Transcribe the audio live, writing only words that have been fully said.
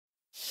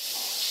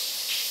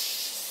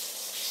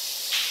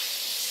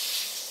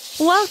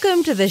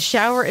Welcome to the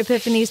Shower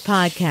Epiphanies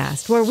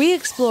podcast, where we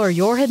explore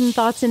your hidden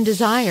thoughts and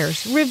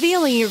desires,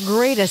 revealing your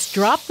greatest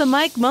drop the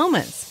mic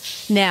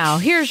moments. Now,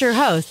 here's your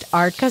host,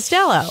 Art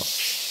Costello.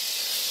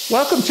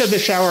 Welcome to the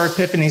Shower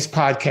Epiphanies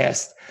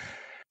podcast.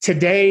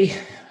 Today,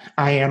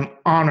 I am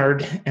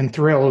honored and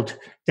thrilled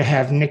to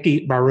have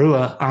Nikki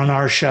Barua on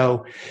our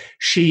show.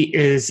 She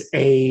is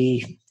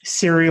a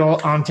serial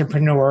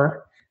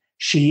entrepreneur.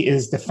 She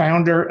is the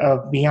founder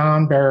of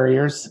Beyond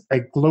Barriers,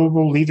 a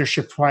global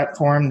leadership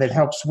platform that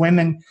helps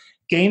women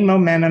gain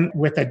momentum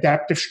with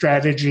adaptive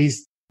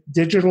strategies,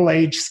 digital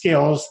age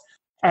skills,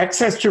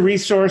 access to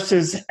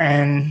resources,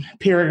 and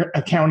peer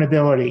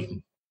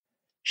accountability.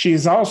 She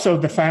is also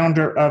the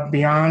founder of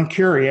Beyond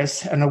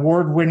Curious, an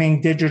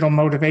award-winning digital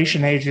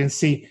motivation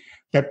agency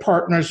that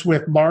partners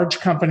with large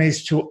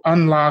companies to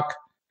unlock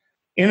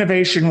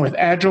innovation with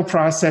agile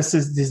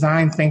processes,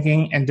 design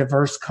thinking, and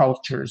diverse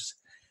cultures.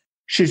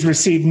 She's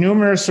received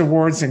numerous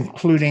awards,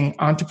 including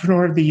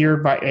Entrepreneur of the Year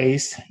by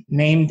ACE,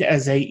 named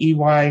as a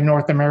EY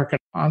North American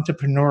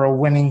Entrepreneurial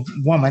Winning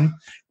Woman,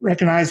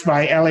 recognized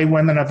by LA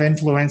Women of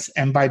Influence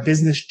and by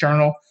Business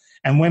Journal,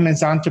 and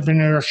Women's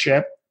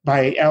Entrepreneurship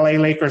by LA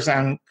Lakers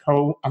and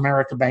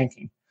Co-America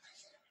Banking.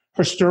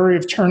 Her story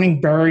of turning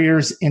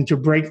barriers into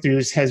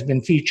breakthroughs has been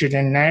featured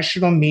in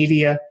national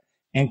media,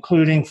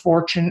 including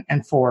Fortune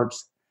and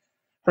Forbes.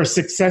 Her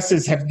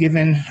successes have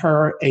given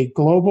her a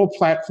global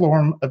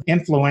platform of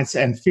influence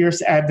and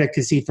fierce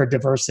advocacy for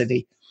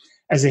diversity.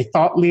 As a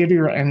thought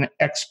leader and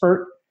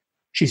expert,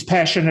 she's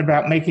passionate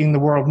about making the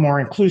world more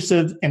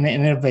inclusive and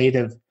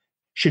innovative.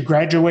 She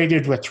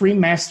graduated with 3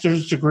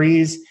 master's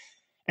degrees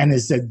and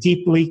is a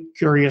deeply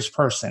curious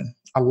person,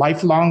 a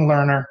lifelong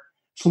learner,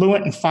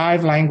 fluent in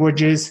 5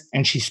 languages,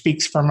 and she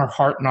speaks from her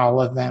heart in all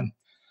of them.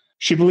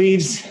 She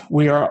believes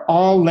we are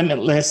all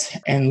limitless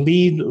and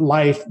lead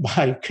life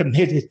by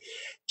committed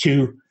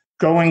to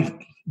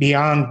going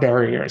beyond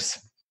barriers.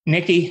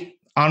 Nikki,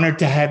 honored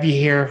to have you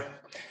here.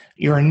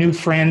 You're a new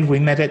friend. We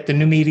met at the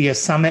New Media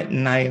Summit,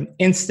 and I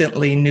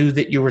instantly knew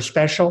that you were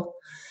special.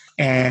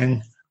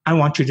 And I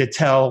want you to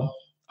tell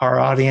our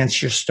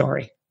audience your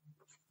story.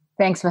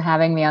 Thanks for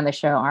having me on the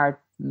show,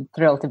 Art. I'm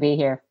thrilled to be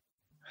here.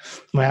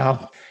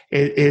 Well,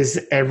 it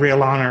is a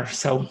real honor.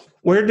 So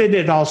where did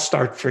it all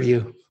start for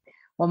you?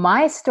 Well,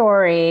 my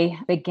story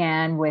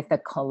began with a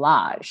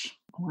collage.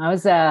 I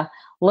was a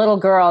little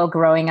girl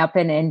growing up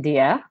in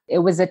India. It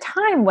was a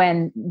time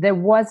when there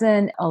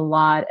wasn't a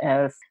lot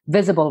of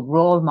visible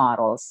role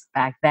models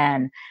back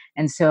then.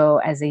 And so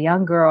as a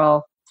young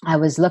girl, I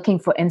was looking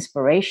for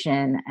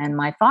inspiration, and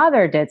my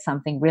father did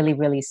something really,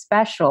 really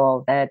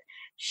special that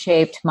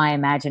shaped my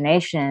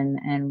imagination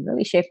and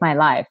really shaped my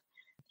life.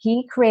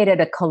 He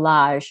created a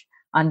collage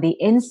on the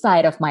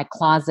inside of my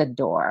closet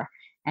door.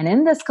 And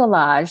in this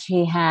collage,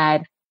 he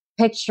had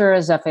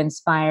pictures of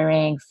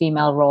inspiring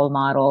female role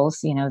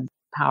models,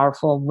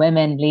 powerful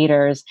women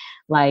leaders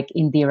like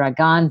Indira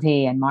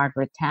Gandhi and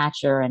Margaret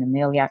Thatcher and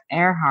Amelia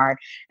Earhart.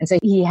 And so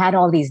he had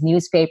all these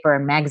newspaper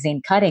and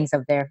magazine cuttings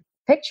of their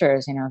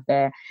pictures,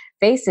 their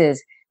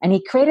faces. And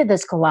he created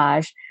this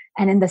collage.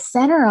 And in the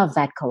center of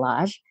that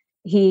collage,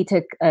 he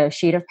took a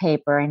sheet of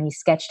paper and he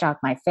sketched out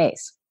my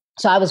face.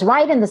 So I was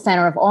right in the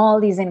center of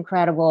all these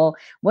incredible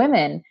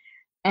women.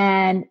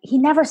 And he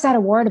never said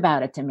a word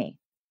about it to me.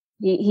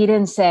 He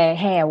didn't say,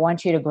 hey, I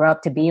want you to grow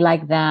up to be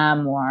like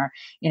them, or,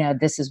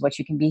 this is what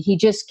you can be. He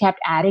just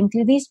kept adding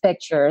to these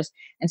pictures.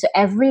 And so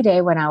every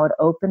day when I would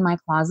open my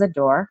closet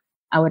door,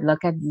 I would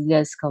look at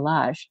this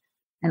collage.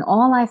 And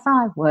all I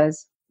thought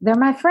was, they're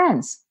my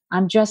friends.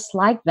 I'm just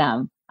like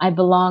them. I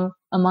belong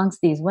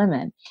amongst these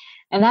women.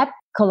 And that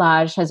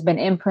collage has been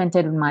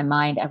imprinted in my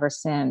mind ever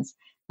since.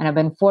 And I've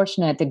been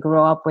fortunate to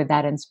grow up with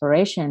that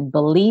inspiration,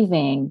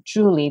 believing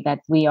truly that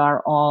we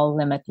are all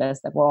limitless,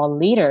 that we're all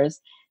leaders.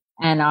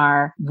 And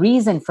our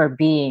reason for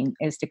being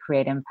is to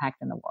create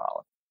impact in the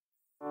world.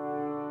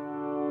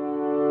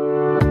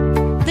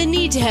 The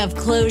need to have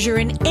closure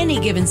in any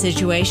given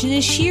situation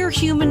is sheer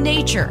human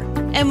nature.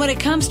 And when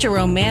it comes to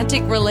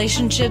romantic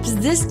relationships,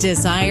 this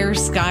desire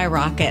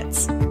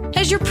skyrockets.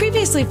 Has your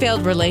previously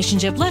failed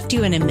relationship left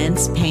you in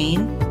immense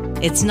pain?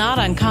 It's not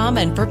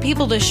uncommon for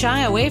people to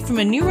shy away from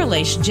a new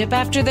relationship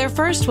after their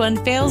first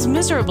one fails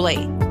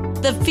miserably.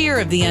 The fear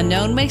of the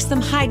unknown makes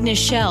them hide in a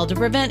shell to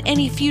prevent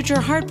any future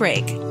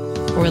heartbreak.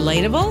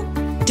 Relatable?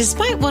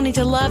 Despite wanting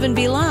to love and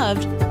be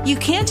loved, you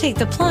can't take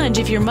the plunge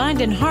if your mind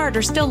and heart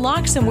are still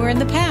locked somewhere in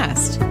the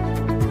past.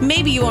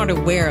 Maybe you aren't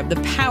aware of the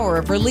power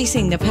of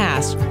releasing the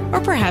past, or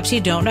perhaps you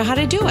don't know how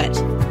to do it.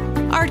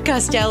 Art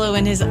Costello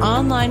in his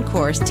online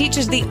course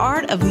teaches the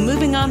art of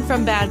moving on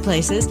from bad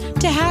places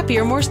to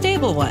happier, more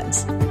stable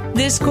ones.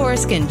 This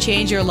course can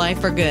change your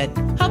life for good,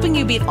 helping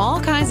you beat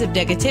all kinds of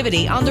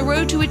negativity on the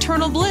road to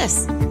eternal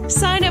bliss.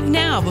 Sign up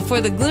now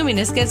before the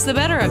gloominess gets the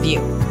better of you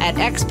at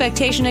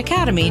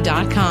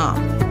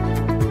expectationacademy.com.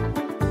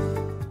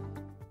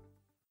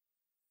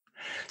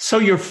 So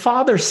your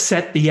father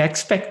set the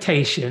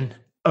expectation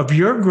of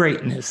your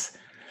greatness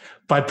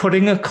by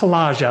putting a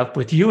collage up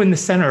with you in the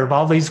center of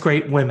all these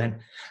great women.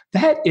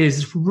 That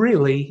is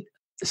really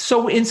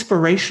so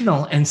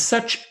inspirational and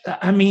such,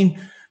 I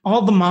mean,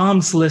 all the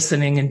moms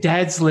listening and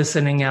dads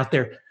listening out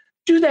there,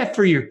 do that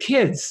for your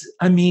kids.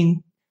 I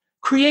mean,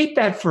 create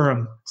that for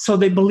them so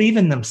they believe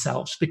in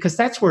themselves, because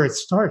that's where it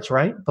starts,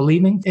 right?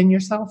 Believing in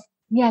yourself.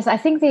 Yes, I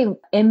think the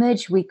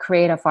image we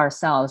create of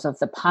ourselves, of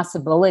the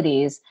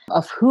possibilities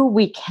of who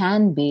we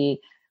can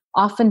be,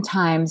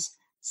 oftentimes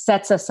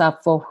sets us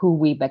up for who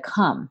we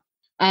become.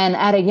 And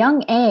at a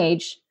young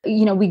age,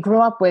 we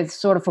grow up with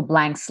sort of a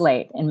blank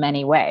slate in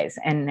many ways.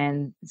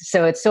 And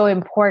so it's so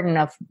important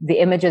of the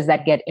images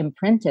that get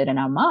imprinted in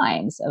our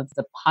minds of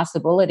the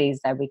possibilities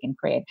that we can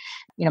create.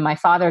 My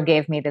father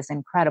gave me this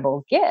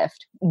incredible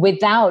gift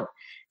without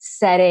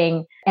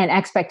setting an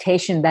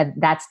expectation that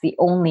that's the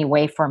only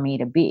way for me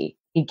to be.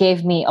 He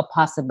gave me a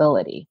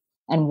possibility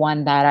and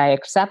one that I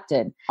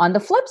accepted. On the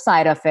flip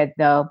side of it,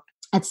 though,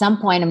 at some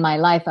point in my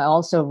life, I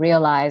also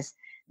realized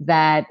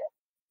that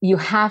you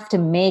have to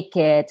make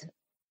it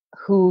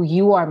who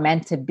you are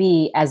meant to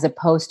be as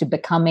opposed to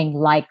becoming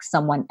like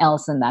someone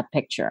else in that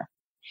picture.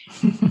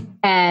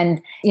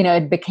 And,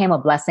 it became a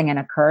blessing and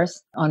a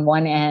curse. On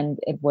one end,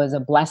 it was a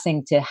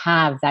blessing to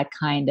have that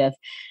kind of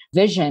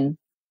vision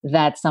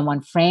that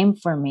someone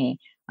framed for me.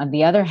 On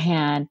the other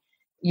hand,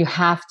 you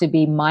have to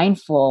be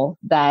mindful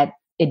that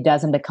it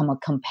doesn't become a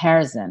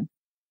comparison,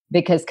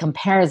 because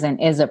comparison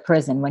is a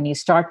prison. When you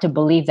start to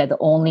believe that the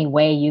only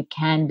way you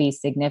can be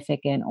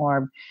significant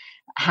or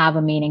have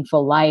a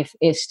meaningful life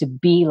is to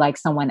be like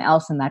someone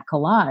else in that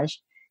collage,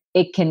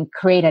 it can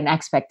create an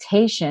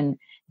expectation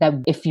that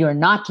if you're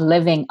not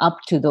living up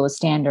to those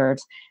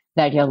standards,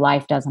 that your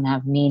life doesn't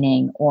have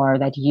meaning or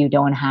that you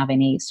don't have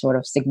any sort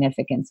of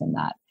significance in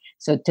that.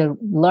 So to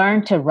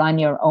learn to run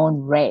your own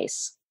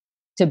race,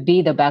 to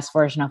be the best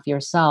version of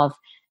yourself,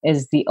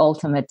 is the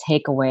ultimate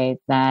takeaway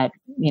that,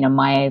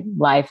 my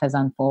life has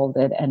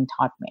unfolded and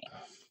taught me.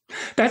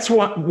 That's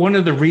one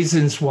of the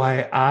reasons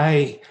why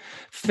I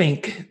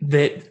think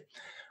that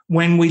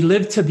when we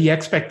live to the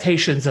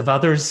expectations of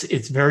others,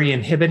 it's very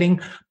inhibiting.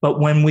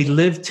 But when we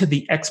live to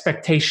the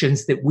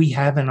expectations that we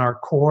have in our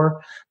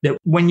core, that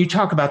when you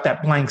talk about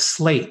that blank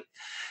slate,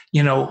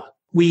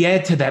 we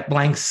add to that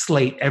blank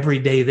slate every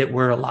day that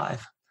we're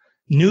alive.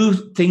 New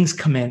things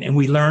come in and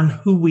we learn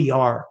who we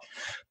are.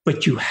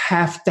 But you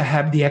have to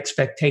have the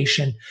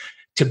expectation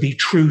to be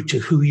true to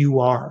who you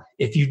are.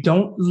 If you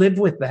don't live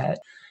with that,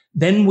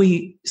 then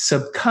we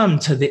succumb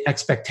to the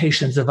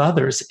expectations of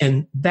others.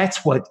 And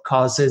that's what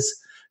causes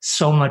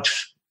so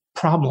much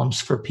problems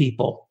for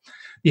people.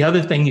 The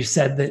other thing you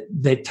said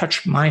that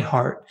touched my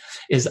heart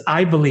is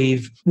I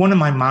believe, one of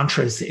my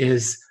mantras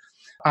is,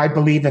 I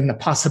believe in the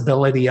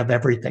possibility of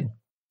everything.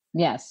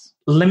 Yes.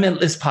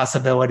 Limitless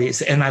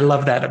possibilities. And I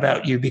love that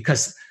about you,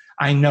 because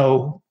I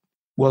know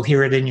we'll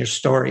hear it in your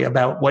story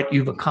about what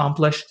you've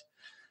accomplished.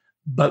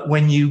 But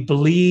when you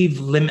believe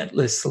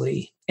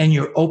limitlessly and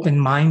you're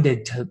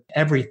open-minded to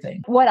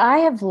everything. What I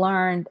have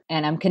learned,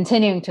 and I'm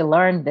continuing to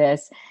learn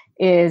this,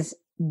 is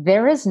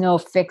there is no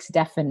fixed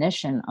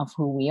definition of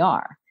who we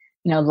are.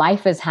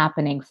 Life is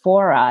happening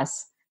for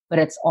us, but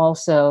it's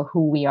also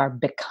who we are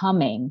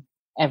becoming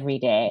every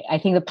day. I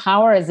think the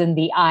power is in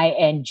the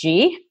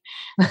ING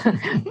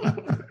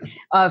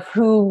of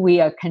who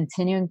we are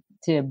continuing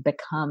to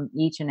become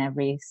each and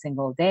every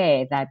single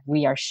day, that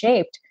we are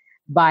shaped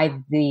by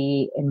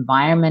the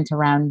environment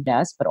around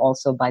us, but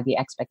also by the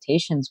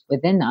expectations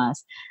within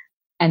us.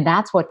 And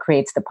that's what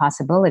creates the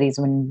possibilities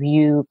when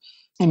you,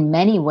 in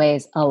many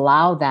ways,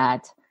 allow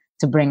that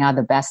to bring out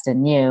the best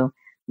in you.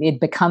 It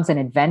becomes an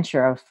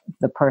adventure of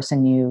the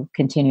person you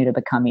continue to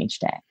become each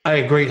day. I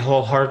agree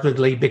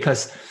wholeheartedly,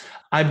 because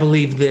I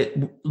believe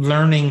that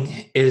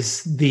learning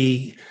is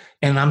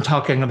and I'm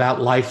talking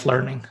about life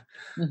learning.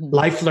 Mm-hmm.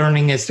 Life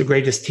learning is the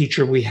greatest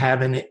teacher we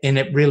have, and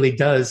it really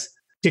does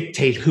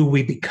dictate who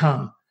we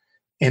become.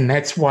 And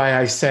that's why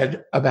I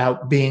said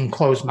about being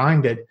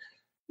closed-minded.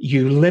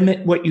 You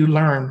limit what you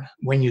learn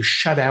when you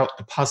shut out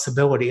the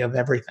possibility of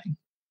everything.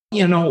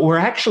 We're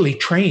actually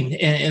trained,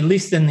 at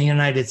least in the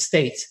United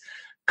States,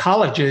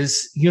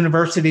 colleges,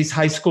 universities,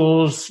 high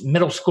schools,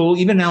 middle school,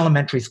 even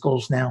elementary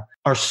schools now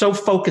are so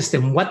focused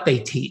in what they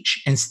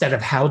teach instead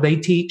of how they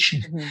teach,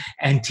 mm-hmm.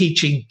 and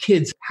teaching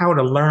kids how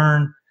to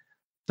learn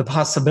the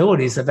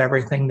possibilities of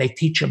everything. They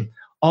teach them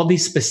all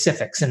these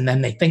specifics, and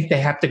then they think they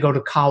have to go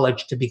to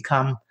college to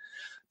become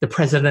the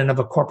president of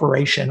a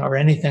corporation or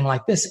anything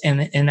like this.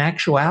 And in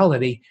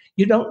actuality,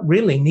 you don't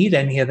really need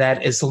any of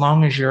that as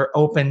long as you're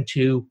open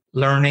to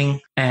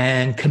learning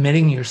and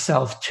committing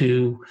yourself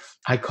to,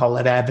 I call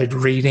it avid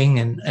reading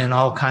and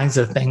all kinds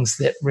of things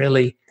that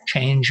really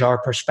change our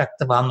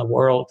perspective on the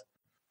world.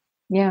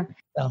 Yeah.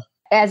 So.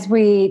 As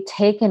we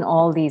take in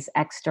all these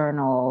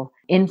external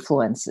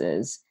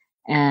influences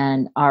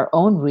and our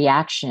own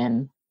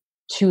reaction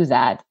to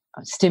that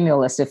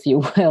stimulus, if you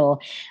will,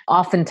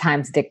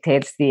 oftentimes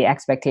dictates the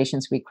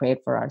expectations we create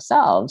for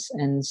ourselves.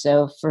 And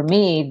so for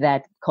me,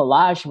 that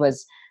collage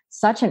was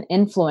such an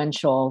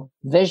influential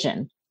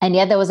vision. And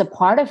yet there was a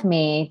part of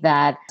me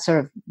that sort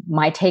of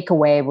my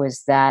takeaway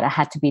was that I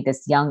had to be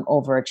this young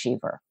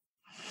overachiever.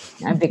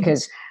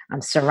 because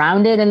I'm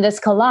surrounded in this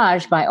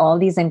collage by all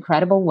these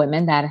incredible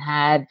women that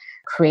had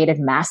created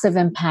massive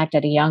impact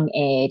at a young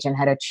age and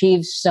had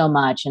achieved so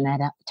much and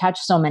had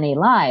touched so many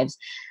lives.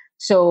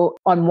 So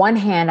on one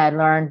hand, I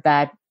learned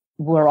that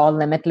we're all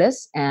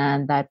limitless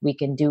and that we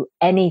can do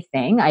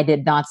anything. I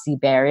did not see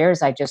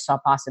barriers. I just saw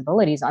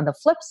possibilities. On the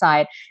flip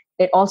side,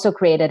 it also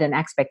created an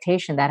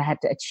expectation that I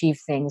had to achieve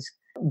things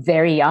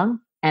very young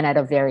and at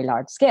a very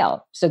large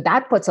scale. So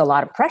that puts a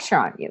lot of pressure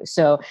on you.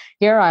 So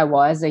here I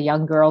was, a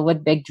young girl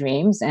with big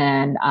dreams,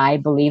 and I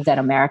believed that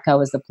America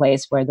was the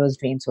place where those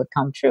dreams would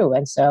come true.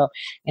 And so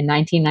in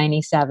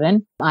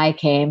 1997, I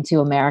came to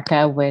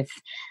America with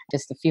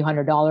just a few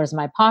 $100s in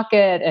my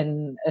pocket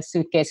and a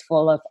suitcase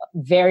full of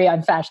very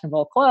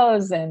unfashionable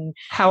clothes. And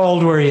how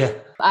old were you?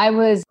 I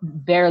was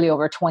barely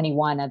over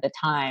 21 at the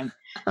time.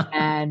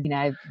 And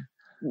I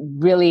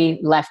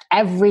really left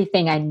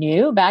everything I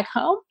knew back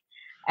home.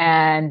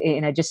 And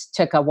just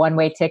took a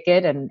one-way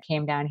ticket and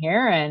came down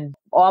here. And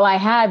all I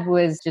had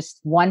was just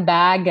one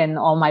bag and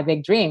all my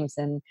big dreams.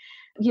 And,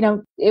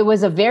 it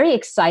was a very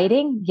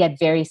exciting yet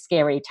very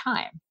scary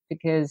time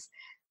because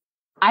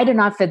I did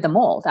not fit the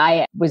mold.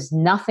 I was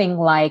nothing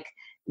like,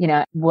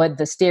 what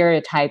the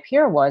stereotype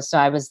here was. So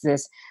I was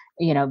this,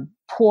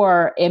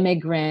 poor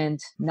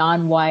immigrant,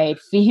 non-white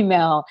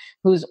female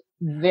who's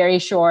very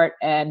short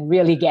and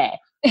really gay.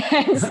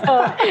 And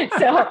so,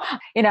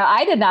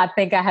 I did not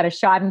think I had a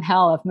shot in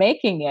hell of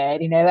making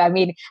it.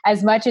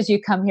 As much as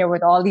you come here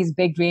with all these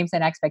big dreams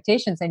and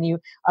expectations and you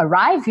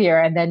arrive here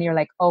and then you're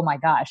like, oh my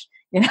gosh,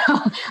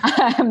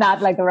 I'm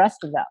not like the rest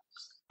of them.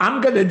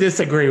 I'm going to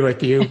disagree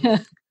with you.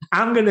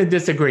 I'm going to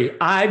disagree.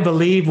 I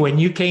believe when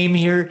you came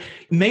here,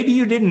 maybe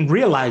you didn't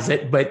realize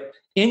it, but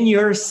in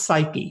your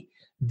psyche,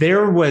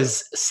 there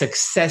was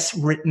success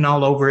written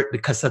all over it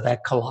because of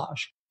that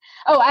collage.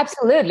 Oh,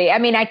 absolutely.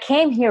 I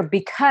came here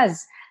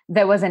because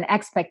there was an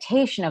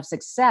expectation of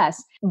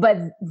success, but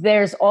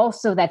there's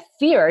also that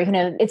fear.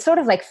 It's sort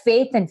of like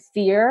faith and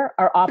fear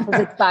are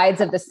opposite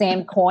sides of the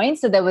same coin.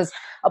 So there was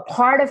a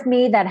part of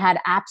me that had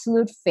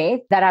absolute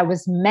faith that I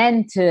was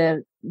meant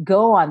to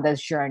go on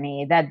this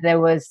journey, that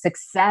there was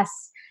success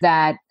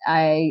that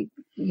I,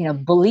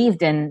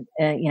 believed in,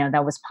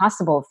 that was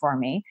possible for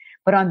me.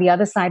 But on the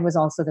other side was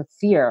also the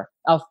fear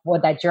of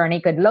what that journey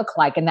could look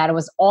like, and that it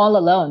was all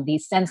alone. The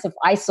sense of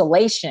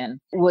isolation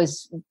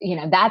was,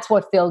 that's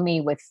what filled me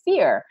with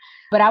fear.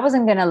 But I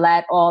wasn't going to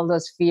let all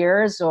those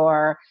fears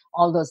or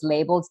all those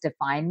labels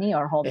define me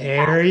or hold me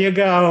back. There you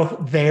go.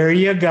 There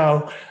you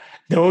go.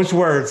 Those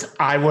words,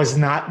 I was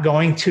not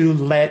going to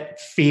let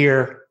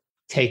fear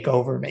take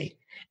over me.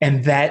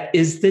 And that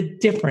is the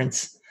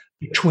difference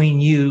between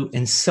you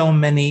and so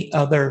many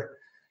other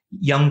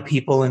young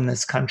people in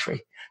this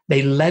country.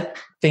 They let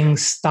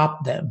things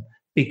stop them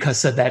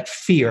because of that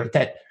fear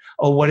that,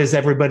 oh, what is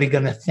everybody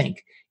going to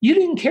think? You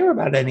didn't care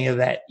about any of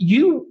that.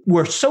 You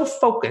were so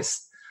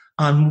focused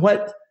on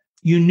what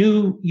you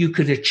knew you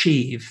could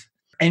achieve.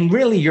 And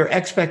really, your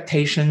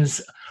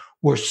expectations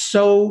were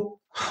so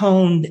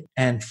honed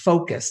and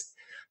focused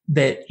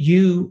that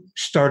you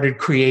started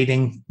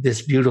creating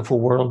this beautiful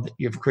world that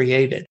you've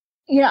created.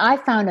 I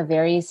found a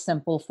very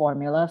simple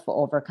formula for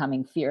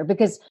overcoming fear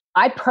because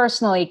I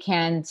personally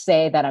can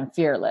say that I'm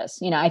fearless.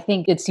 I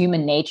think it's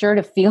human nature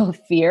to feel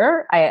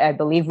fear. I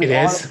believe we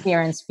all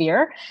experience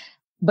fear,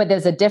 but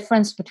there's a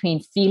difference between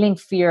feeling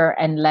fear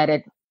and let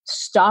it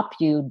stop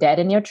you dead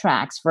in your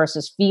tracks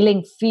versus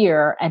feeling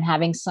fear and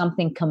having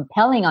something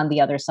compelling on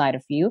the other side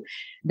of you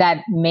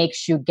that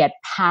makes you get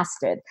past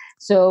it.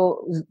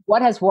 So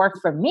what has worked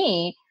for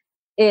me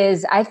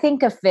is I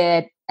think of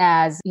it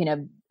as,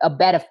 a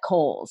bed of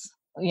coals.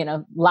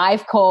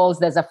 Live coals,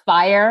 there's a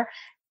fire,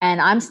 and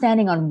I'm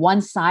standing on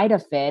one side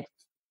of it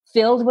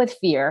filled with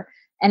fear.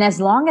 And as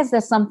long as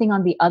there's something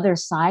on the other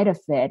side of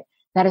it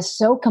that is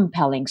so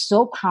compelling,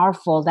 so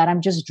powerful that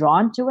I'm just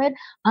drawn to it,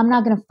 I'm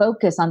not going to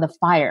focus on the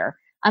fire.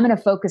 I'm going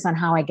to focus on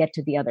how I get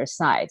to the other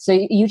side.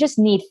 So you just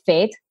need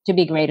faith to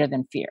be greater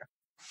than fear.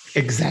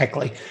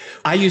 Exactly.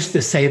 I used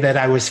to say that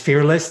I was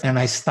fearless, and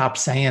I stopped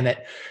saying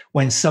it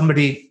when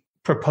somebody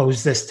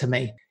proposed this to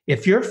me.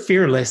 If you're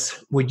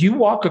fearless, would you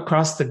walk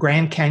across the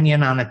Grand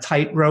Canyon on a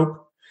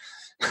tightrope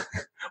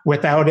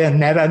without a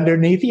net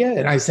underneath you?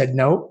 And I said,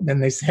 no. Then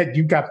they said,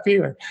 you got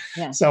fear.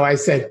 Yeah. So I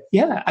said,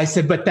 yeah. I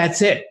said, but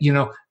that's it.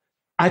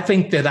 I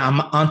think that I'm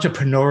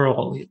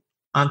entrepreneurially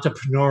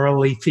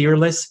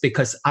fearless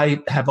because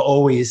I have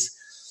always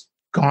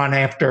gone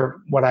after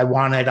what I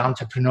wanted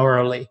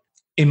entrepreneurially.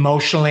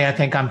 Emotionally, I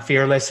think I'm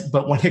fearless,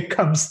 but when it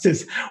comes to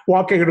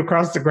walking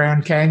across the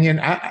Grand Canyon,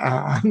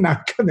 I'm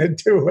not going to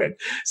do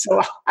it. So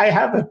I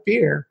have a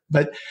fear,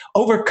 but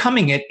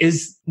overcoming it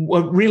is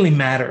what really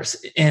matters.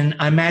 And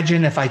I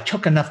imagine if I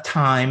took enough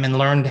time and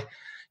learned,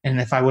 and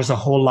if I was a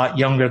whole lot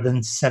younger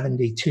than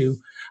 72,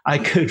 I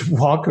could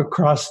walk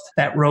across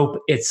that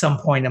rope at some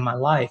point in my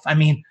life. I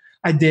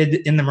did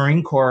in the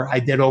Marine Corps,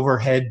 I did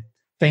overhead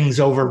things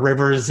over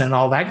rivers and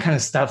all that kind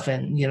of stuff.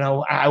 And,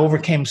 I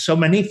overcame so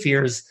many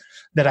fears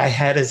that I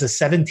had as a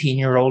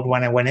 17-year-old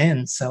when I went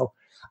in. So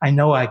I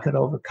know I could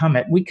overcome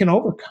it. We can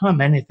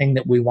overcome anything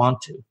that we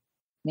want to.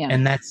 Yeah.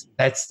 And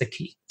that's the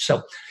key.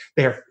 So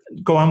there,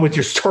 go on with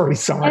your story.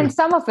 Sorry. And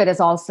some of it is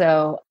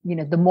also,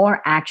 the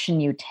more action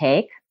you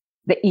take,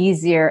 the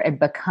easier it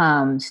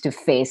becomes to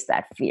face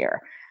that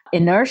fear.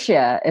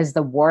 Inertia is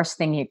the worst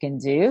thing you can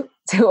do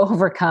to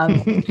overcome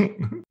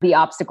the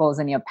obstacles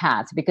in your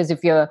path. Because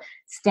if you're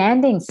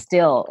standing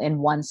still in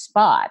one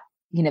spot,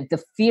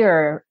 the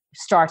fear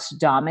starts to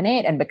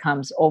dominate and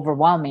becomes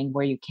overwhelming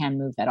where you can't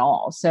move at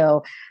all.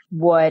 So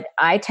what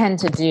I tend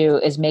to do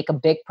is make a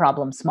big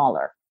problem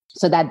smaller.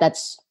 So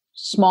that's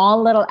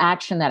small little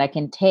action that I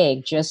can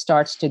take just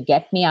starts to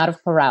get me out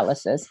of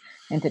paralysis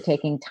into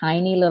taking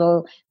tiny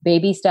little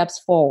baby steps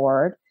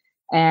forward.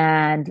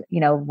 And,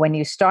 when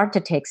you start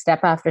to take step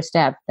after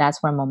step,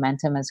 that's where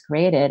momentum is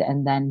created.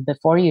 And then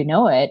before you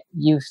know it,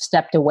 you've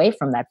stepped away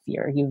from that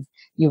fear.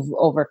 You've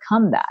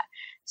overcome that.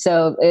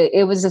 So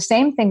it was the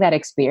same thing that I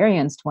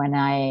experienced when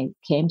I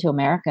came to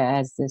America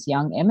as this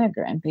young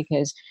immigrant,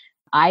 because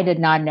I did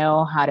not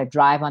know how to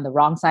drive on the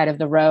wrong side of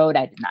the road.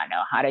 I did not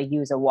know how to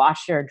use a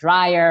washer,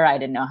 dryer. I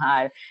didn't know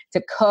how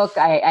to cook.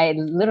 I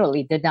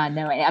literally did not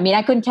know. I mean,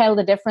 I couldn't tell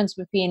the difference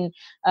between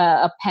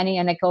a penny,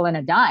 a nickel, and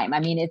a dime. I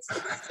mean, it's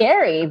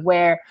scary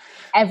where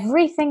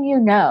everything you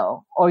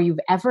know or you've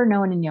ever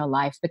known in your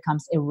life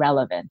becomes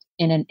irrelevant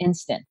in an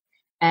instant.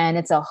 And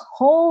it's a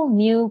whole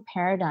new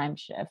paradigm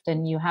shift.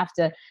 And you have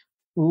to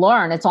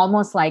learn. It's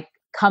almost like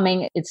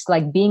it's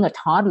like being a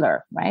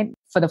toddler, right?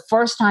 For the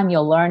first time,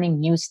 you're learning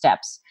new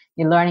steps.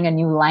 You're learning a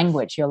new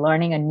language. You're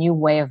learning a new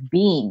way of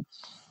being.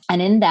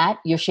 And in that,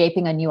 you're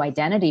shaping a new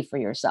identity for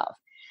yourself.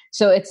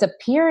 So it's a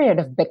period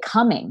of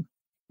becoming,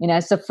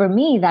 So for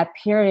me, that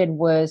period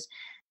was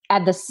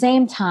at the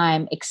same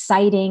time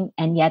exciting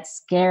and yet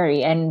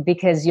scary. And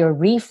because you're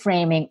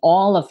reframing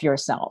all of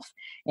yourself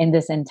in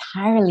this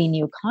entirely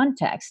new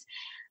context.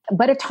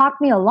 But it taught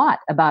me a lot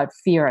about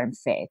fear and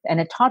faith.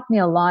 And it taught me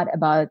a lot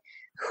about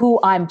who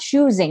I'm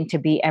choosing to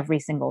be every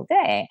single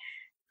day.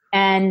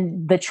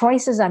 And the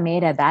choices I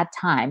made at that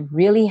time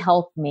really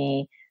helped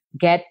me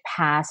get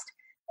past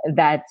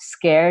that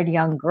scared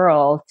young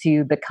girl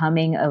to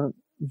becoming a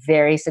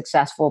very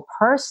successful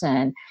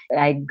person.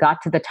 I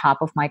got to the top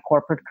of my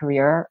corporate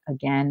career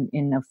again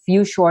in a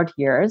few short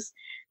years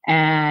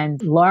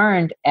and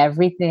learned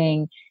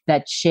everything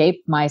that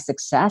shaped my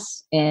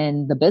success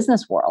in the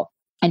business world.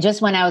 And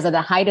just when I was at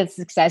the height of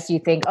success, you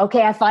think,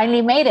 okay, I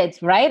finally made it,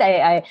 right?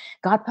 I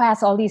got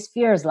past all these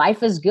fears.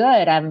 Life is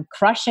good. I'm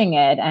crushing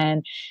it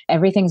and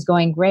everything's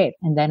going great.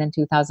 And then in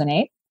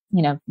 2008,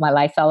 my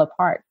life fell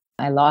apart.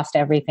 I lost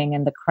everything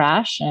in the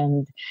crash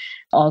and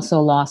also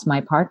lost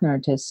my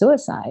partner to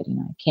suicide.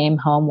 I came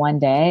home one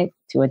day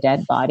to a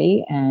dead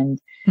body, and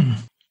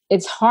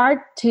it's hard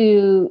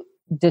to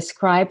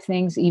describe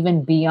things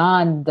even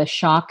beyond the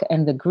shock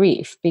and the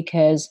grief,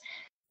 because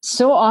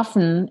so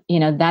often,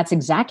 that's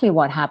exactly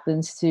what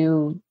happens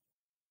to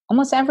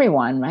almost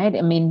everyone, right?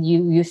 I mean,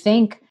 you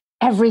think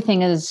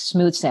everything is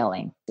smooth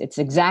sailing. It's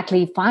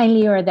exactly,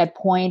 finally you're at that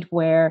point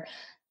where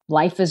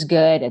life is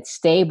good, it's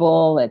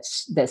stable,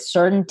 there's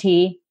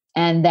certainty,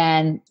 and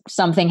then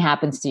something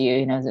happens to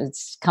you,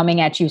 it's coming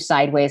at you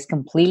sideways,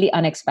 completely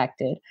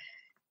unexpected.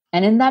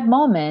 And in that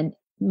moment,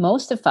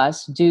 most of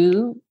us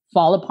do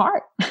fall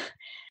apart.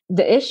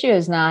 The issue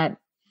is not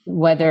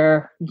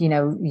whether,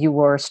 you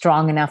were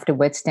strong enough to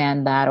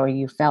withstand that or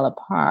you fell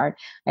apart.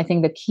 I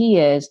think the key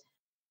is,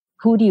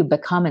 who do you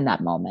become in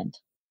that moment?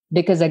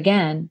 Because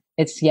again,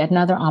 it's yet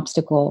another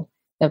obstacle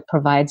that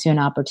provides you an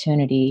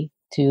opportunity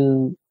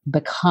to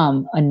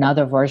become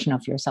another version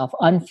of yourself,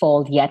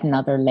 unfold yet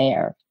another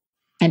layer.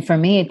 And for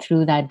me,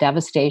 through that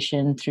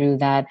devastation, through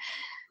that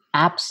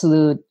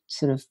absolute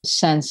sort of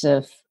sense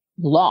of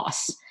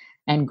loss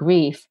and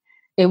grief,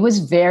 it was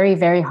very,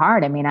 very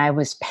hard. I mean, I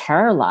was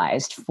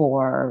paralyzed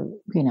for,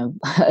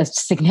 a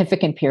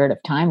significant period of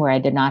time where I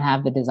did not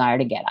have the desire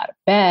to get out of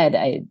bed.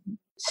 I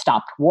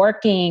stopped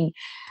working.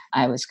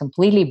 I was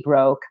completely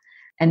broke.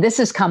 And this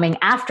is coming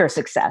after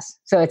success.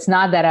 So it's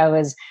not that I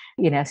was,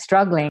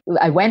 struggling.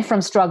 I went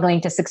from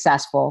struggling to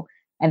successful,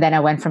 and then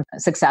I went from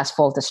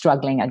successful to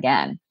struggling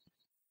again.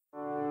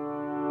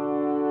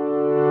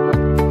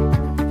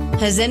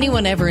 Has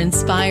anyone ever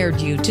inspired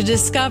you to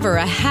discover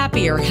a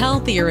happier,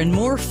 healthier, and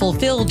more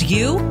fulfilled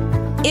you?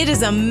 It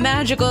is a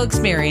magical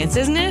experience,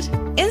 isn't it?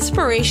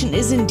 Inspiration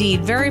is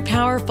indeed very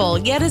powerful,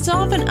 yet it's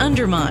often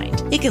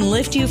undermined. It can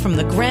lift you from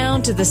the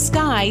ground to the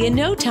sky in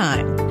no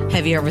time.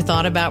 Have you ever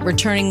thought about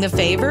returning the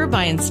favor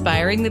by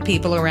inspiring the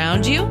people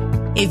around you?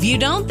 If you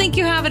don't think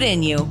you have it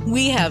in you,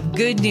 we have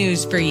good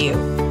news for you.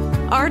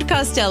 Art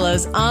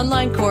Costello's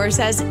online course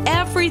has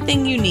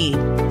everything you need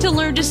to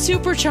learn to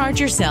supercharge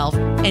yourself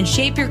and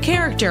shape your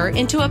character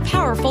into a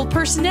powerful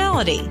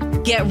personality.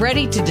 Get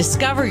ready to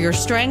discover your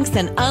strengths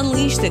and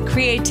unleash the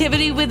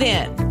creativity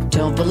within.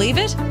 Don't believe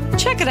it?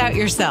 Check it out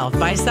yourself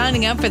by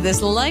signing up for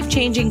this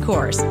life-changing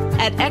course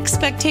at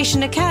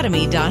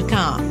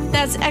expectationacademy.com.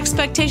 That's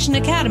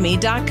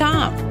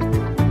expectationacademy.com.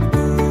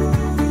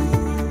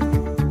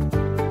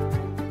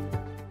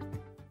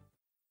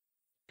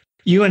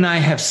 You and I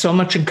have so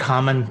much in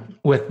common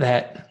with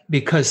that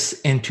because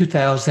in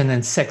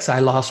 2006, I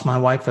lost my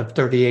wife of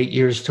 38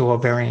 years to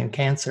ovarian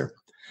cancer.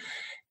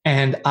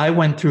 And I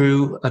went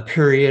through a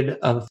period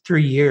of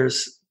 3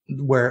 years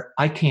where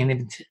I can't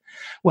even,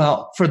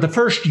 for the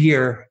first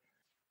year,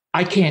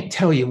 I can't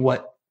tell you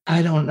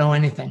I don't know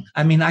anything.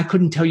 I mean, I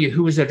couldn't tell you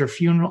who was at her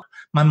funeral.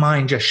 My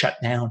mind just shut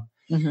down.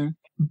 Mm-hmm.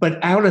 But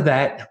out of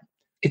that,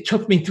 it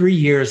took me 3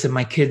 years and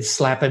my kids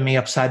slapping me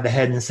upside the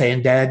head and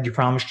saying, Dad, you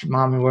promised your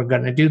mommy we're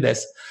going to do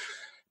this.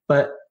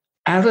 But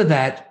out of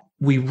that,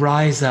 we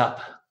rise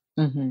up.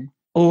 Mm-hmm.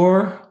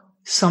 Or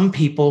some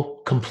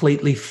people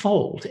completely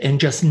fold and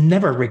just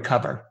never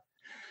recover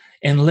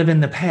and live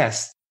in the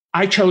past.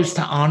 I chose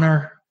to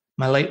honor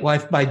my late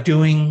wife by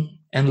doing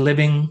and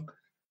living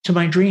to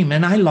my dream.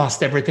 And I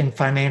lost everything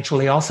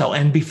financially also.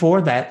 And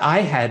before that, I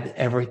had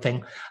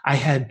everything. I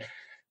had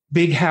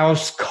big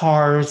house,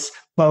 cars,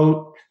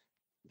 boat.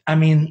 I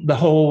mean, the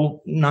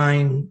whole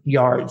 9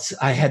 yards.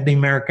 I had the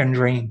American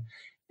dream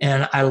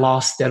and I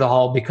lost it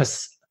all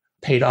because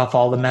I paid off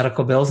all the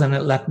medical bills and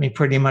it left me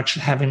pretty much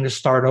having to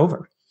start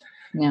over.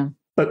 Yeah.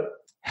 But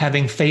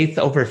having faith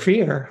over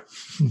fear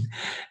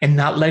and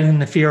not letting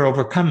the fear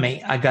overcome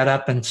me, I got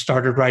up and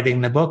started writing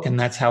the book. And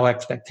that's how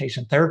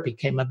expectation therapy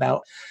came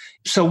about.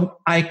 So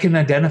I can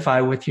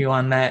identify with you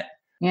on that.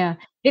 Yeah.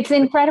 It's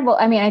incredible.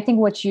 I mean, I think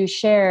what you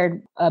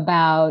shared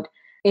about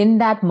in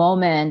that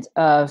moment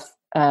of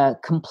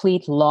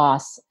complete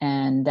loss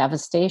and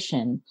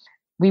devastation,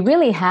 we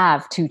really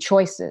have two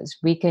choices.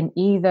 We can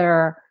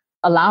either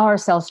allow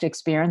ourselves to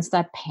experience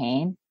that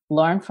pain,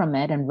 learn from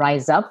it, and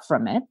rise up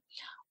from it,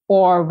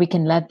 or we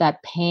can let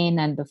that pain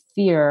and the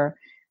fear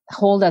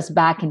hold us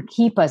back and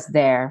keep us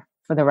there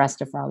for the rest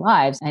of our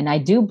lives. And I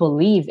do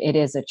believe it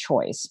is a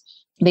choice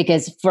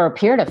because for a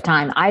period of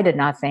time, I did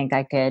not think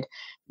I could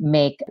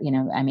make,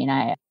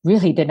 I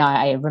really did not.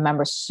 I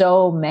remember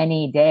so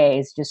many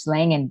days just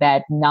laying in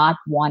bed, not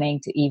wanting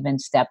to even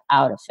step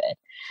out of it,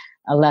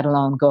 let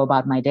alone go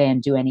about my day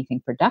and do anything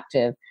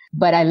productive.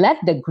 But I let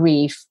the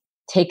grief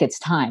take its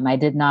time. I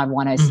did not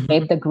want to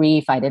escape the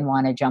grief. I didn't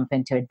want to jump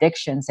into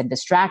addictions and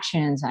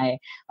distractions. I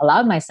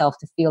allowed myself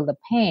to feel the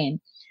pain.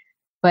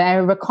 But I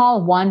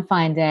recall one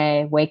fine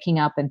day waking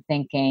up and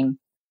thinking,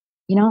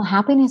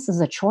 happiness is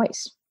a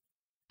choice.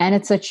 And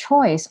it's a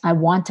choice I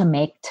want to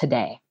make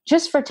today,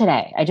 just for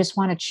today. I just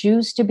want to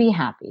choose to be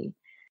happy.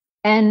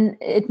 And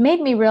it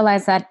made me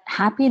realize that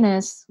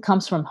happiness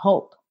comes from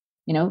hope.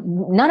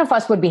 None of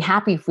us would be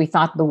happy if we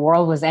thought the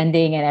world was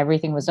ending and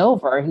everything was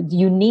over.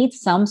 You need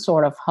some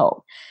sort of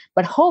hope.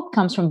 But hope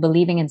comes from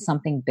believing in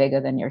something bigger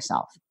than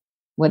yourself,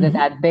 whether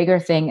that bigger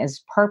thing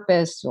is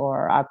purpose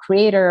or our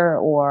creator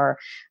or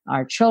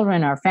our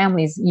children, our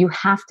families. You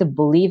have to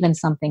believe in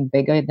something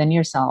bigger than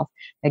yourself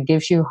that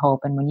gives you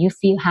hope. And when you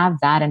have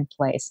that in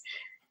place,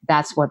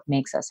 that's what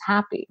makes us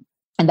happy.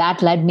 And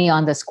that led me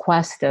on this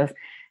quest of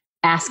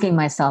asking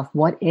myself,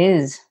 what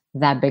is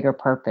that bigger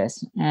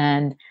purpose?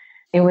 And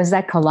it was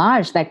that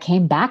collage that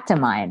came back to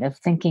mind of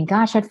thinking,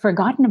 gosh, I'd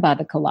forgotten about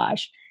the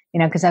collage,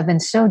 because I've been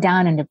so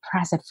down and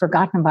depressed, I'd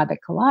forgotten about the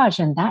collage.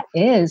 And that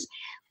is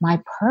my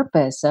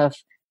purpose of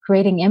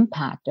creating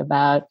impact,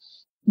 about,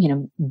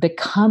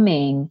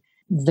 becoming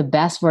the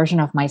best version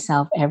of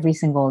myself every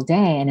single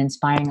day and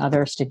inspiring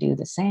others to do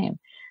the same.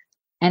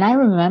 And I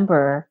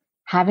remember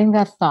having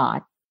that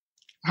thought,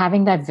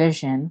 having that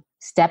vision,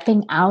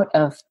 stepping out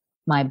of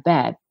my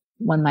bed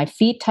when my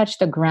feet touched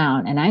the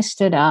ground and I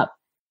stood up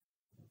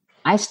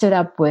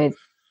with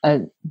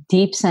a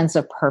deep sense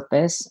of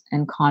purpose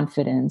and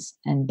confidence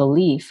and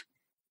belief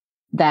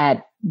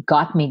that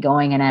got me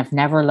going. And I've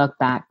never looked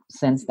back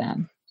since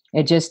then.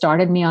 It just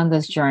started me on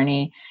this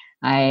journey.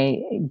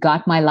 I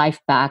got my life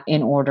back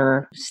in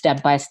order,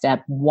 step by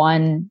step,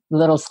 one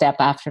little step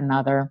after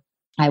another.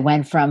 I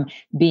went from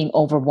being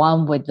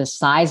overwhelmed with the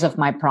size of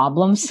my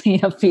problems,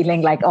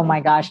 feeling like, oh my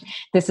gosh,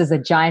 this is a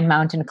giant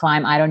mountain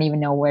climb. I don't even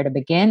know where to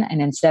begin.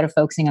 And instead of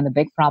focusing on the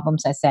big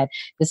problems, I said,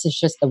 this is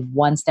just the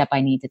one step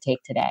I need to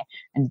take today.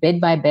 And bit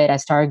by bit, I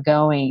started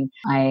going.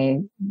 I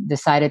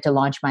decided to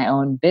launch my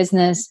own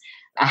business.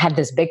 I had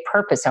this big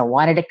purpose. I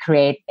wanted to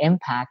create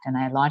impact, and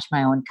I launched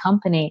my own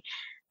company.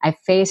 I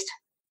faced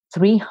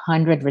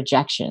 300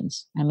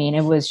 rejections. I mean,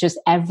 it was just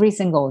every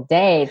single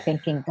day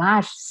thinking,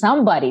 gosh,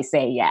 somebody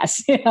say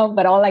yes,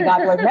 but all I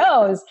got were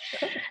no's.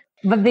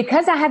 But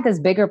because I had this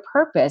bigger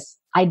purpose,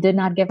 I did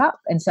not give up.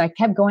 And so I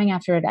kept going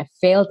after it. I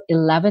failed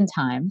 11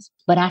 times,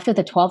 but after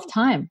the 12th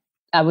time,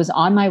 I was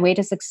on my way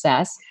to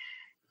success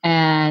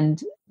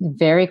and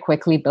very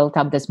quickly built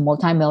up this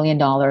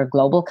multi-million-dollar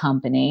global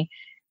company.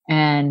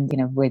 And,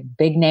 with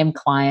big name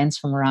clients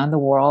from around the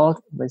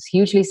world, was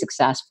hugely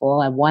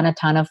successful. I won a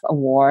ton of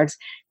awards,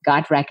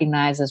 got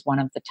recognized as one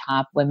of the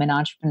top women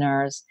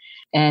entrepreneurs.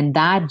 And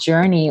that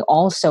journey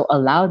also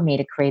allowed me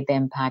to create the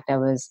impact I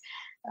was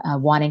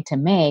wanting to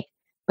make.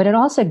 But it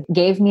also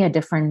gave me a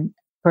different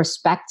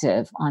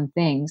perspective on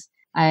things.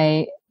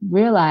 I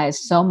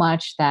realized so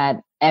much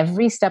that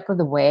every step of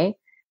the way,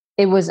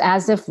 it was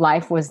as if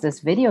life was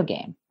this video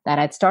game, that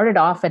I'd started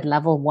off at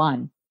level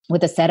 1.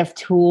 with a set of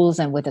tools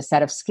and with a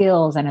set of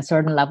skills and a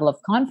certain level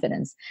of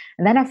confidence.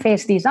 And then I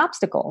faced these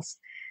obstacles.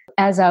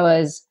 As I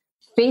was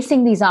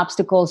facing these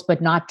obstacles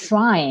but not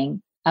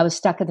trying, I was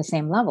stuck at the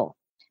same level.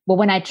 But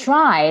when I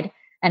tried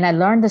and I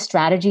learned the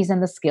strategies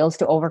and the skills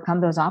to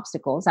overcome those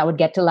obstacles, I would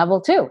get to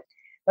level 2.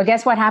 But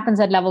guess what happens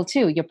at level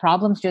 2? Your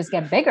problems just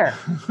get bigger.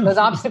 Those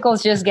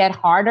obstacles just get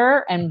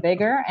harder and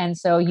bigger. And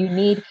so you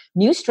need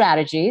new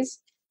strategies,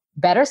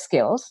 better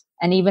skills,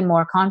 and even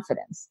more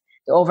confidence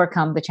to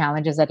overcome the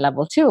challenges at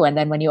level 2. And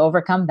then when you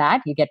overcome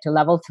that, you get to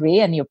level 3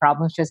 and your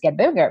problems just get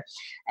bigger.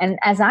 And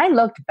as I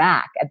looked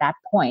back at that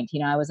point,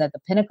 I was at the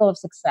pinnacle of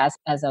success.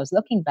 As I was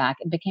looking back,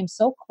 it became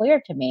so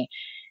clear to me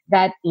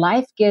that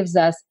life gives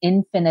us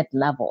infinite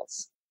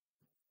levels,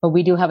 but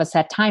we do have a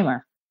set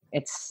timer.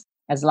 It's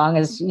as long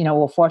as,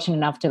 we're fortunate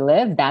enough to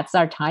live, that's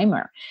our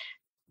timer.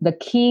 The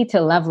key to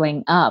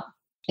leveling up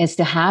is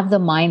to have the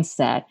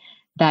mindset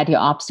that your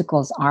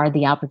obstacles are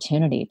the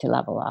opportunity to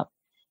level up,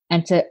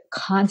 and to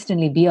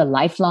constantly be a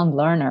lifelong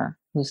learner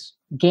who's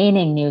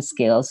gaining new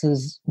skills,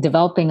 who's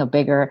developing a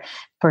bigger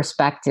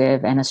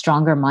perspective and a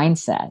stronger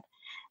mindset,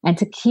 and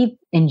to keep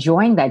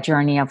enjoying that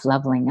journey of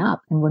leveling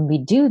up. And when we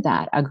do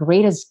that, our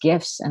greatest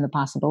gifts and the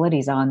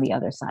possibilities are on the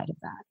other side of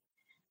that.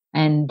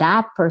 And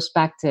that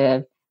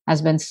perspective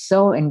has been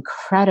so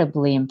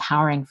incredibly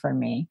empowering for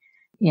me,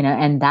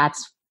 and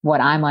that's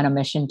what I'm on a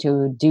mission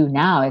to do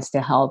now, is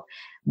to help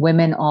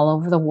women all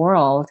over the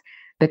world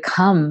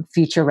become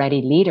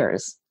future-ready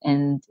leaders.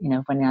 And,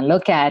 when I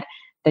look at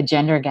the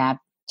gender gap,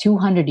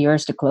 200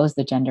 years to close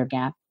the gender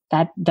gap,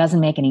 that doesn't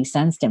make any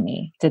sense to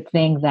me, to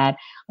think that,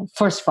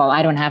 first of all,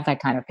 I don't have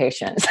that kind of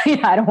patience.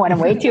 I don't want to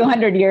wait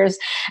 200 years.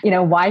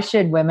 Why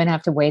should women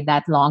have to wait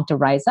that long to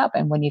rise up?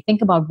 And when you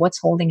think about what's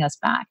holding us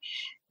back,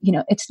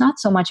 it's not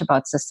so much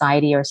about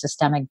society or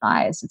systemic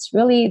bias. It's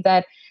really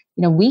that,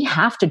 we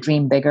have to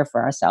dream bigger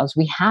for ourselves.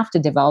 We have to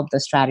develop the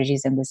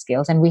strategies and the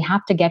skills, and we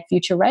have to get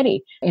future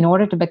ready in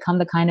order to become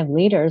the kind of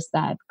leaders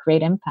that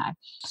create impact.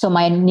 So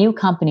my new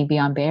company,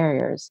 Beyond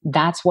Barriers,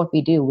 that's what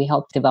we do. We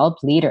help develop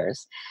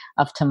leaders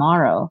of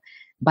tomorrow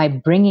by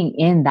bringing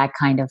in that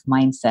kind of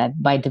mindset,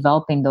 by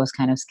developing those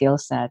kind of skill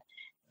set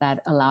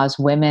that allows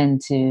women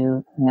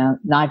to,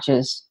 not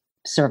just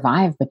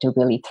survive, but to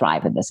really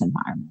thrive in this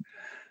environment.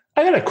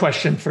 I got a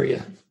question for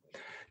you.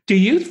 Do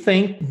you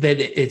think that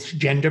it's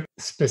gender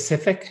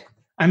specific?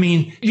 I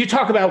mean, you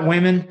talk about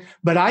women,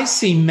 but I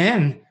see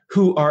men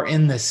who are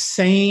in the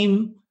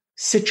same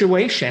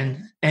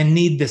situation and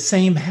need the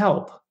same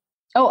help.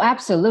 Oh,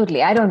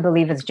 absolutely. I don't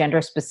believe it's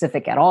gender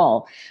specific at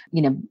all.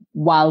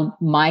 While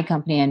my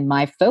company and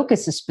my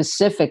focus is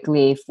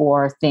specifically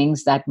for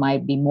things that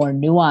might be more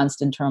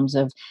nuanced in terms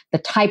of the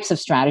types of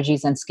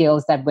strategies and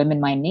skills that women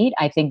might need,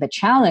 I think the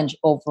challenge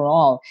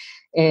overall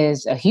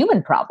is a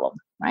human problem,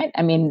 right?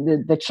 I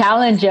mean, the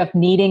challenge of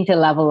needing to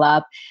level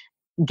up,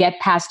 get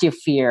past your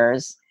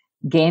fears,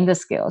 gain the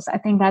skills. I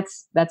think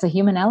that's a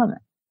human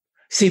element.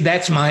 See,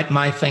 that's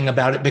my thing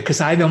about it, because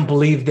I don't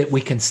believe that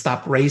we can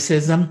stop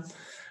racism,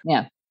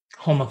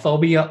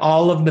 homophobia,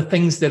 all of the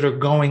things that are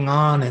going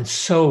on and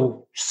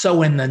so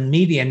in the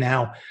media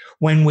now.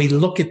 When we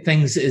look at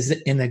things as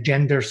in a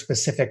gender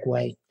specific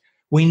way,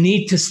 we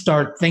need to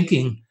start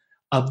thinking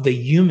of the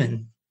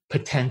human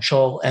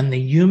potential and the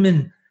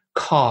human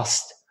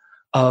cost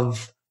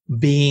of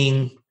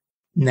being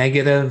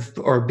negative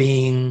or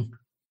being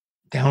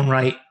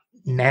downright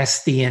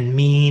nasty and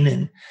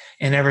mean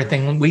and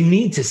everything. We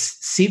need to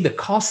see the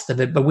cost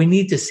of it, but we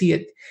need to see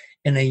it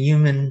in a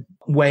human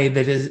way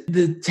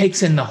that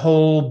takes in the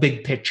whole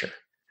big picture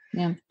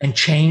and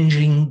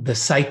changing the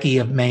psyche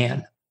of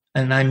man.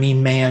 And I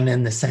mean man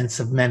in the sense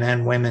of men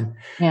and women.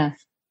 Yeah.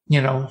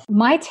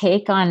 My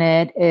take on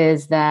it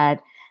is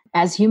that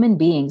as human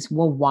beings,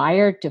 we're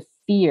wired to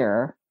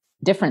fear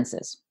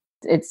differences.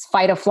 It's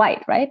fight or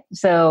flight, right?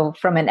 So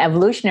from an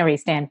evolutionary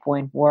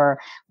standpoint, we're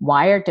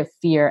wired to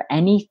fear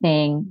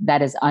anything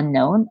that is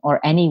unknown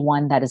or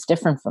anyone that is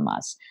different from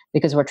us,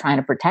 because we're trying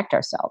to protect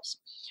ourselves.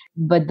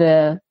 But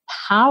the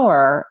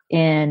power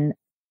in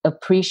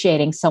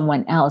appreciating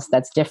someone else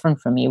that's different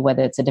from you,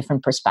 whether it's a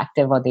different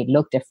perspective or they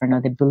look different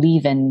or they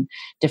believe in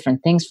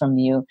different things from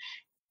you,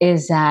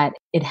 is that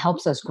it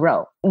helps us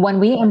grow. When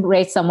we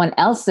embrace someone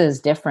else's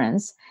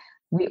difference,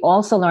 we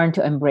also learn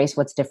to embrace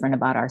what's different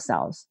about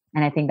ourselves.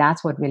 And I think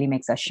that's what really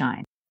makes us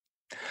shine.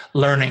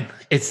 Learning.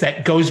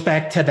 Goes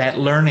back to that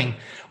learning.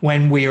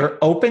 When we are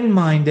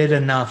open-minded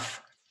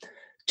enough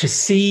to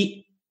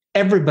see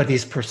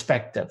everybody's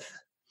perspective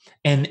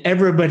and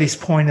everybody's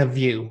point of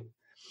view,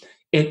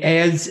 it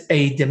adds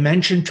a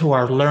dimension to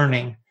our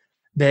learning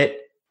that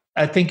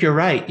I think you're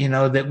right,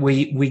 that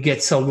we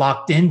get so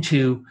locked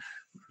into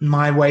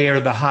my way or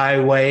the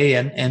highway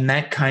and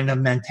that kind of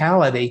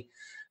mentality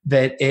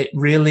that it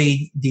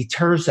really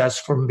deters us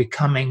from